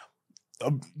scenarios.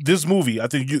 This movie, I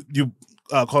think you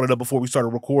called it up before we started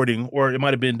recording, or it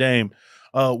might have been Dame,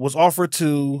 was offered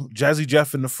to Jazzy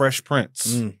Jeff and the Fresh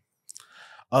Prince.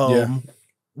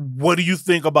 What do you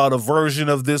think about a version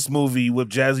of this movie with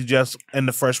Jazzy Jeff and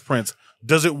the Fresh Prince?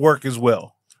 Does it work as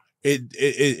well?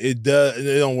 It does.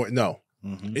 It don't work. No,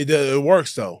 it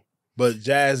works though. But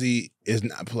Jazzy is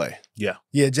not play. Yeah,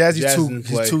 Jazzy's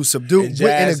too subdued,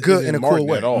 but in a cool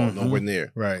way. At all, nowhere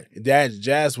near. Right.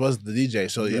 Jazz was the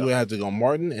DJ, so you would have to go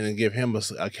Martin and then give him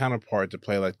a counterpart to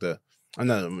play like the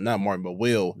not Martin, but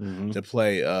Will to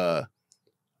play. Now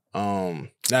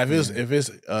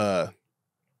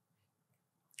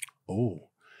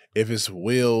if it's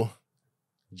Will,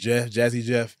 Jeff, Jazzy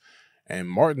Jeff, and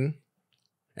Martin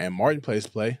plays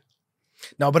play.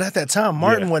 No, but at that time,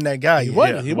 Martin wasn't that guy. He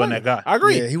wasn't that guy. I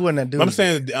agree. Yeah, he wasn't that dude. But I'm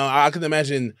saying I could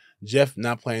imagine Jeff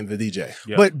not playing the DJ.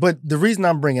 Yeah. But the reason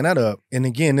I'm bringing that up, and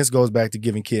again, this goes back to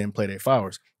giving Kid and Play their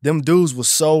flowers. Them dudes was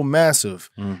so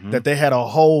massive that they had a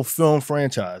whole film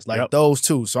franchise, like those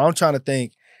two. So I'm trying to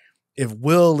think if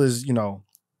Will is,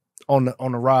 on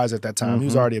the rise at that time. He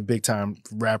was already a big time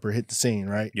rapper, hit the scene,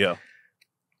 right? Yeah.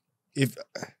 If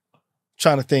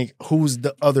trying to think who's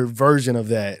the other version of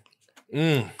that.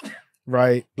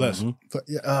 Right? Bless. But,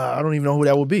 I don't even know who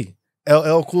that would be.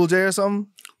 LL Cool J or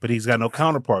something? But he's got no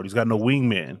counterpart. He's got no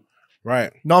wingman.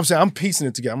 Right. No, I'm saying I'm piecing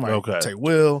it together. I'm like, take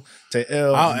Will, take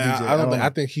L. I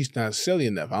think he's not silly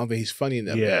enough. I don't think he's funny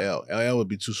enough. Yeah. LL would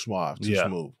be too suave, too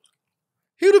smooth.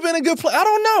 He would have been a good play. I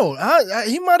don't know.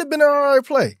 He might have been an all right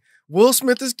play. Will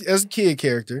Smith as a kid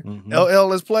character.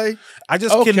 LL as play. I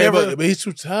just can never. But he's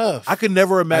too tough. I could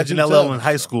never imagine LL in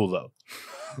high school though.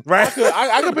 Right,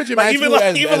 I could picture like even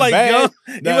young LL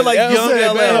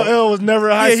was never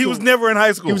in high school. He was never in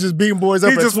high school. He was just beating boys up.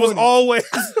 He just 20. was always.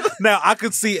 Now I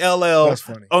could see LL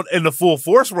in the full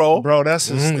force role, bro. That's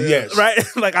yes, right.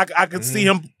 Like I could see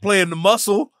him playing the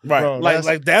muscle, right? Bro,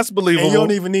 like that's believable. And you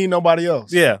don't even need nobody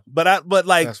else. Yeah, but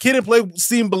Kid and Play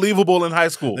seemed believable in high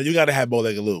school. Now, you got to have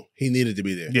Bow-Legged Lou. He needed to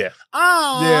be there. Yeah,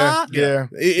 yeah.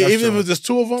 Even if it was just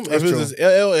two of them, if it was just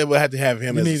LL, it would have to have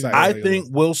him as a side. I think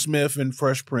Will Smith and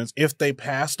Fresh Prince, if they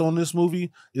passed on this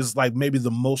movie, is like maybe the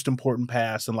most important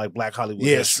pass in like Black Hollywood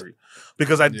history.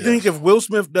 Because I think if Will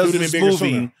Smith does this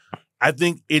movie, I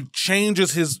think it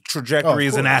changes his trajectory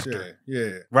as an actor.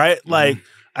 Yeah. Right? Like,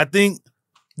 I think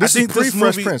this is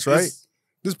pre-Fresh Prince, right?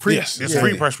 This pre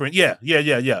pre-Fresh Prince. Yeah.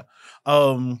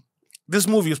 This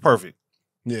movie is perfect.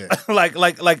 Yeah. like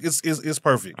it's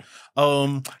perfect.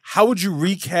 How would you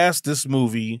recast this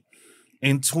movie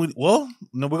in 20? Well,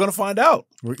 no, we're gonna find out.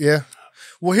 Yeah.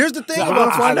 Well, here's the thing. We're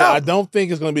gonna find out. I don't think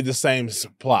it's gonna be the same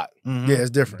plot. Yeah, it's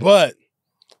different. But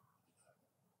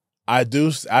I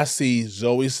see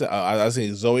Zoe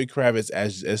Kravitz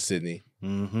as Sydney.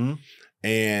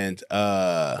 And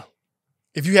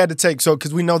if you had to take,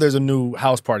 because we know there's a new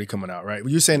house party coming out, right?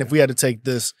 You're saying if we had to take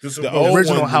the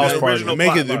original house party,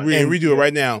 make it redo it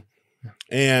right now,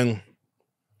 and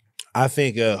I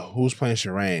think who's playing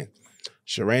Shireen?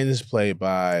 Shireen is played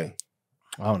by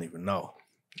I don't even know.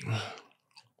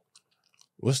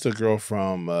 What's the girl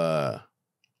from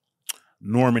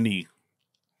Normani?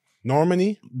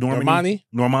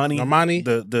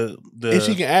 The if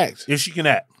she can act. If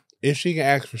she can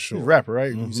act for sure. She's a rapper,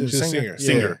 right? She's a singer.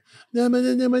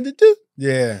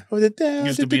 Yeah.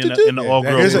 Used to be in the all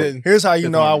girls. Here's how you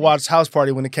know I watched House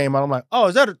Party when it came out. I'm like, oh,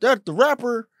 is that the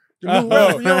rapper? The new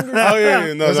rapper, younger? Oh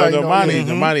yeah, no,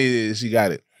 Normani, she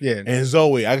got it. Yeah, and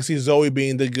Zoe, I can see Zoe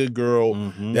being the good girl.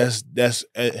 That's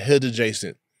hood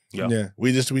adjacent. Yeah.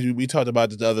 We talked about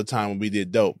this the other time when we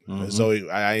did Dope. Zoe,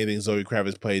 I think Zoe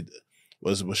Kravitz played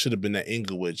should have been that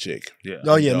Inglewood chick. Yeah.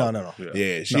 Oh yeah, no.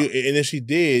 Yeah, and if she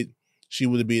did, she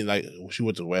would have been like she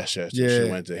went to Westchester. Yeah. She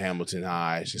went to Hamilton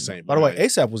High. She's saying. By the way,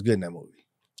 ASAP was good in that movie.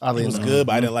 He was good,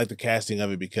 but I didn't like the casting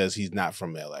of it because he's not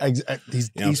from LA. He's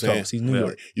East Coast. He's New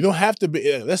York. You don't have to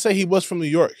be. Let's say he was from New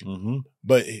York,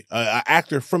 but an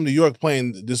actor from New York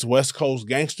playing this West Coast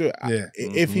gangster.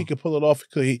 If he could pull it off,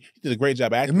 he did a great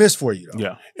job acting. It missed for you, though.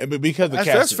 Yeah, but because the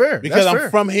casting, that's fair. Because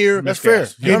I'm from here. That's fair.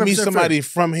 Give me somebody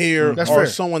from here or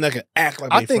someone that can act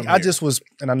like. I think I just was,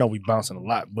 and I know we bouncing a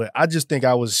lot, but I just think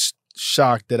I was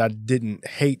shocked that I didn't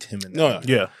hate him in that. No,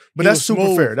 yeah, but that's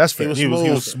super fair. That's fair. He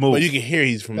was smooth, but you can hear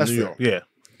he's from New York. Yeah,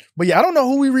 but yeah, I don't know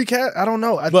who we recast. I don't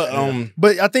know.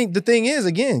 But I think the thing is,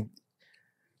 again,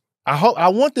 I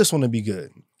want this one to be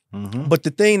good. But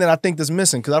the thing that I think that's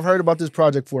missing, because I've heard about this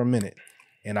project for a minute,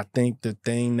 and I think the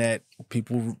thing that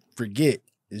people forget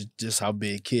is just how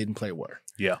big Kid and Play were.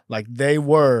 Yeah, like they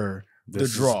were the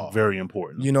draw. Is very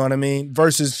important. You know what I mean?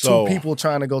 Versus two people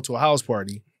trying to go to a house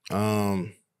party.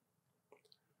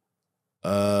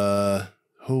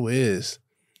 Who is?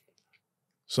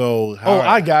 So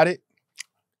I got it.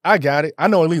 I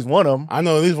know at least one of them.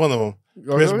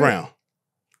 Chris Brown.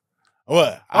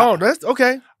 What? That's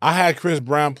okay. I had Chris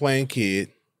Brown playing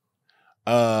Kid.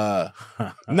 Not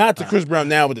the Chris Brown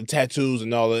now with the tattoos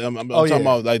and all that. I'm talking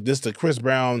about like this the Chris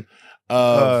Brown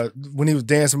when he was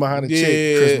dancing behind the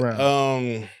chick, Chris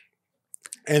Brown.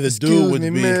 And the Excuse dude would me,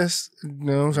 be miss.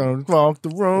 No, I'm trying to walk the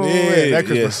room. Yeah, That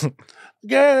could-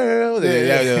 girl.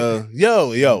 Yeah.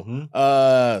 Yo.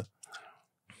 Mhm.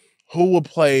 Who would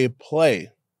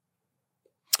play?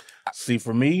 See,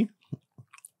 for me,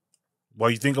 while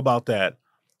you think about that,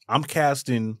 I'm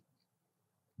casting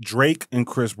Drake and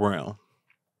Chris Brown.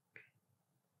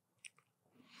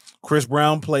 Chris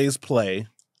Brown plays Play.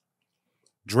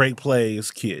 Drake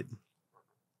plays Kid.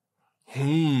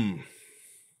 Hmm.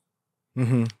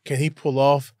 Mm-hmm. Can he pull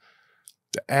off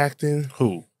the acting?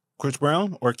 Who? Chris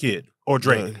Brown or Kid? Or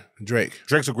Drake? Drake.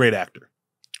 Drake's a great actor.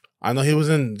 I know he was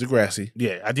in Degrassi.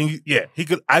 Yeah, I think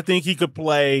I think he could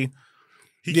play.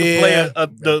 He could Yeah. play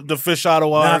the fish out of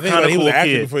Nah, water I think kind of he cool was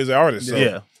acting kid. before he's an artist. So.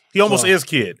 Yeah, he almost So- is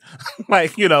Kid,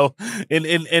 like in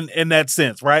that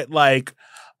sense, right? Like,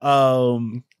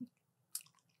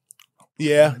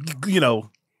 Yeah.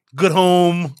 Good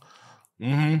home,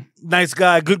 Mm-hmm. nice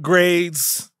guy, good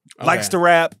grades, likes to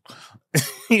rap.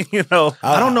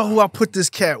 I don't know who I put this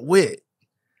cat with.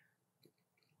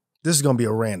 This is gonna be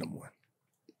a random one.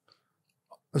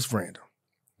 It's random.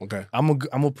 Okay. I'm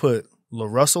gonna put La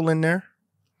Russell in there.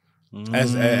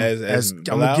 As I'm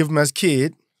gonna give him as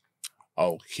Kid,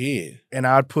 Kid. and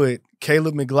I'd put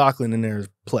Caleb McLaughlin in there as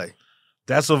Play.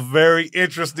 That's a very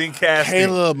interesting casting.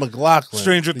 Caleb McLaughlin.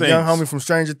 Stranger The Things. young homie from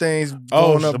Stranger Things.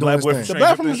 Oh, growing up the doing black his boy thing. from The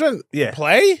black from Stranger Stranger Yeah.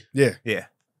 Play? Yeah. Yeah,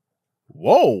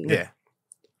 Whoa. yeah.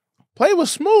 Play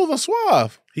was smooth and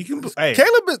suave. He can. Hey,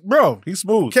 Caleb is, bro. he's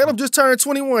smooth. Caleb just turned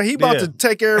 21. He about Yeah. to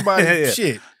take everybody's Yeah.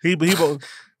 shit. He The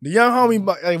young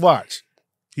homie, hey, watch.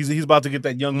 he's about to get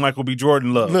that young Michael B.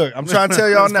 Jordan love. Look, I'm trying to tell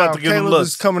y'all He's about now, to give him Caleb looks.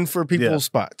 is coming for people's Yeah.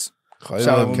 spots. Caleb.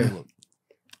 Shout out Caleb.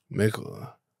 Michael.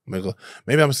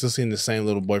 Maybe I'm still seeing the same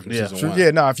little boy from Yeah. season one.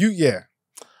 Yeah, no, if you, yeah.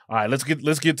 All right, let's get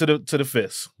to the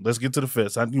fist. Let's get to the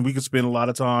fist. I think we could spend a lot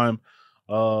of time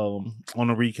on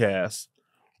the recast,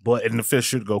 but and the fist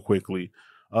should go quickly.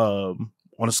 On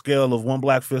a scale of 1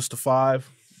 black fist to 5,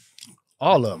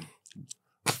 All of them.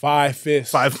 5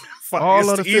 fists. 5. All it's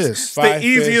of the eas- fists. It's the 5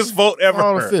 easiest fists. vote ever.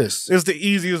 All the fists. It's the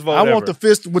easiest vote. I ever. want the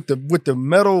fist with the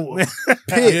metal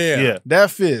pit. Yeah. That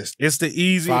fist. It's the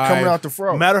easy. Five. Coming out the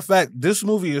fro. Matter of fact, this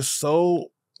movie is so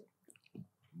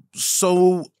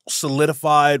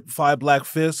solidified 5 black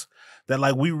fists that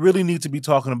like we really need to be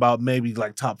talking about maybe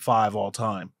like top 5 all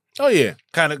time. Oh, yeah.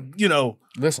 Kind of,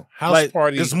 Listen, House like,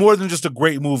 Party. It's more than just a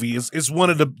great movie. It's one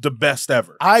of the best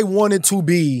ever. I wanted to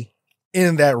be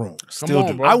in that room. Still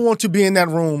on, do. bro. I want to be in that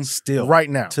room Still right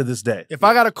now. to this day. If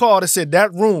I got a call that said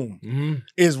that room Mm-hmm.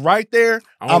 is right there,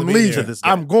 I wanna I'm be leaving. there. To this day.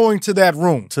 I'm going to that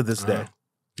room. To this day.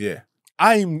 Yeah.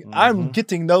 I'm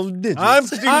getting those digits.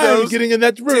 I'm getting in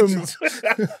that room.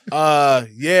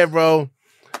 Yeah, bro.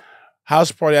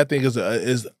 House Party, I think,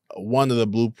 is one of the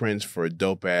blueprints for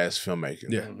dope ass filmmaking.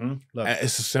 Yeah. Mhm. Love it.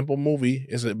 It's a simple movie.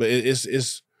 But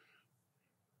it's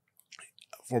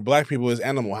for black people, it's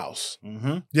Animal House.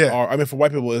 Mhm. Yeah. Or I mean, for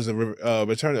white people, it's a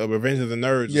Return of Revenge of the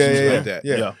Nerds. Yeah, or something yeah, like that.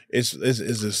 yeah. It's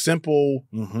a simple,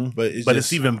 Mhm. but But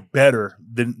it's even better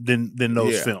than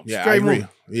those films. Yeah, Great I agree. movie.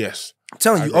 Yes, I'm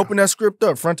telling I you, agree. open that script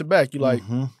up front to back. You like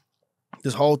Mhm.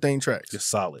 this whole thing tracks. It's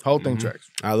solid. Whole thing Mhm. tracks.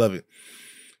 I love it,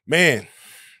 man.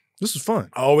 This was fun.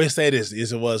 I always say this.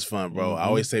 Yes, it was fun, bro. I Mhm.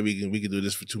 always say we can do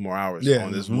this for 2 more hours Yeah.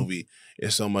 on this Mhm. movie.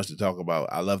 It's so much to talk about.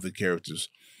 I love the characters.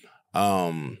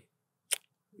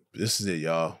 This is it,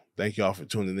 y'all. Thank y'all for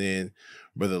tuning in,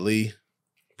 Brother Lee.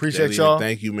 Appreciate Lee, y'all.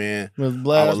 Thank you, man. It was a I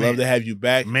blast. would love to have you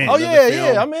back. Man. Oh Another yeah,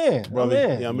 film, yeah. I'm in. brother. I'm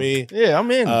You in. know what I mean? Yeah,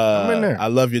 I'm in. I'm in there. I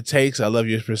love your takes. I love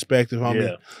your perspective, homie.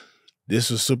 Yeah. This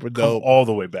was super Come dope. all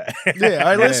the way back. Yeah,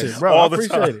 I listen, bro. All I the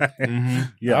appreciate time. it.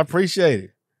 Mhm. Yeah. I appreciate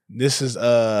it. This is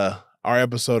our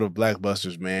episode of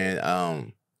BlackBusters,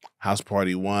 man. House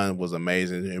Party 1 was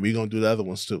amazing, and we're gonna do the other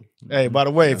ones too. Hey, by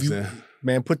the way, if You you know what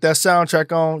man put that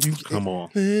soundtrack on, you Come on.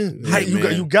 I'm saying? hey,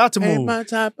 you got to Ain't move. my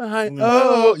type of height.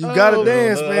 Oh, you gotta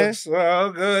dance, man.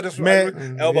 So good. It's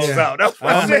Man, elbows yeah. out. That's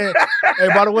what Oh, I'm saying. man. Hey,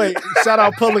 by the way, shout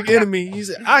out Public Enemy. He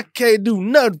said, I can't do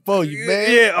nothing for you,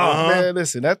 man. Yeah, Man,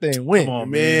 listen, that thing went. Come on,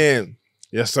 man. Man.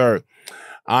 Yes, sir.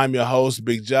 I'm your host,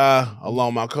 Big Ja,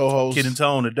 along my co-host. Kid and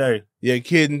Tone today. Yeah,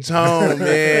 Kid and Tone,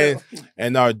 man.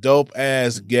 And our dope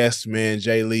ass guest, man,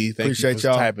 Jay Lee. Thank Appreciate you for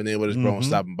y'all. typing in with us, bro, and Mhm.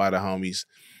 stopping by the homies.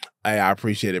 Hey, I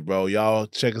appreciate it, bro. Y'all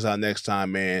check us out next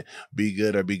time, man. Be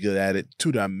good or be good at it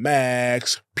to the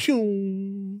max.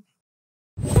 Pew.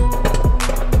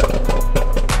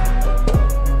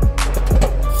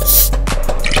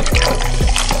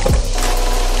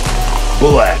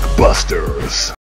 BlackBusters.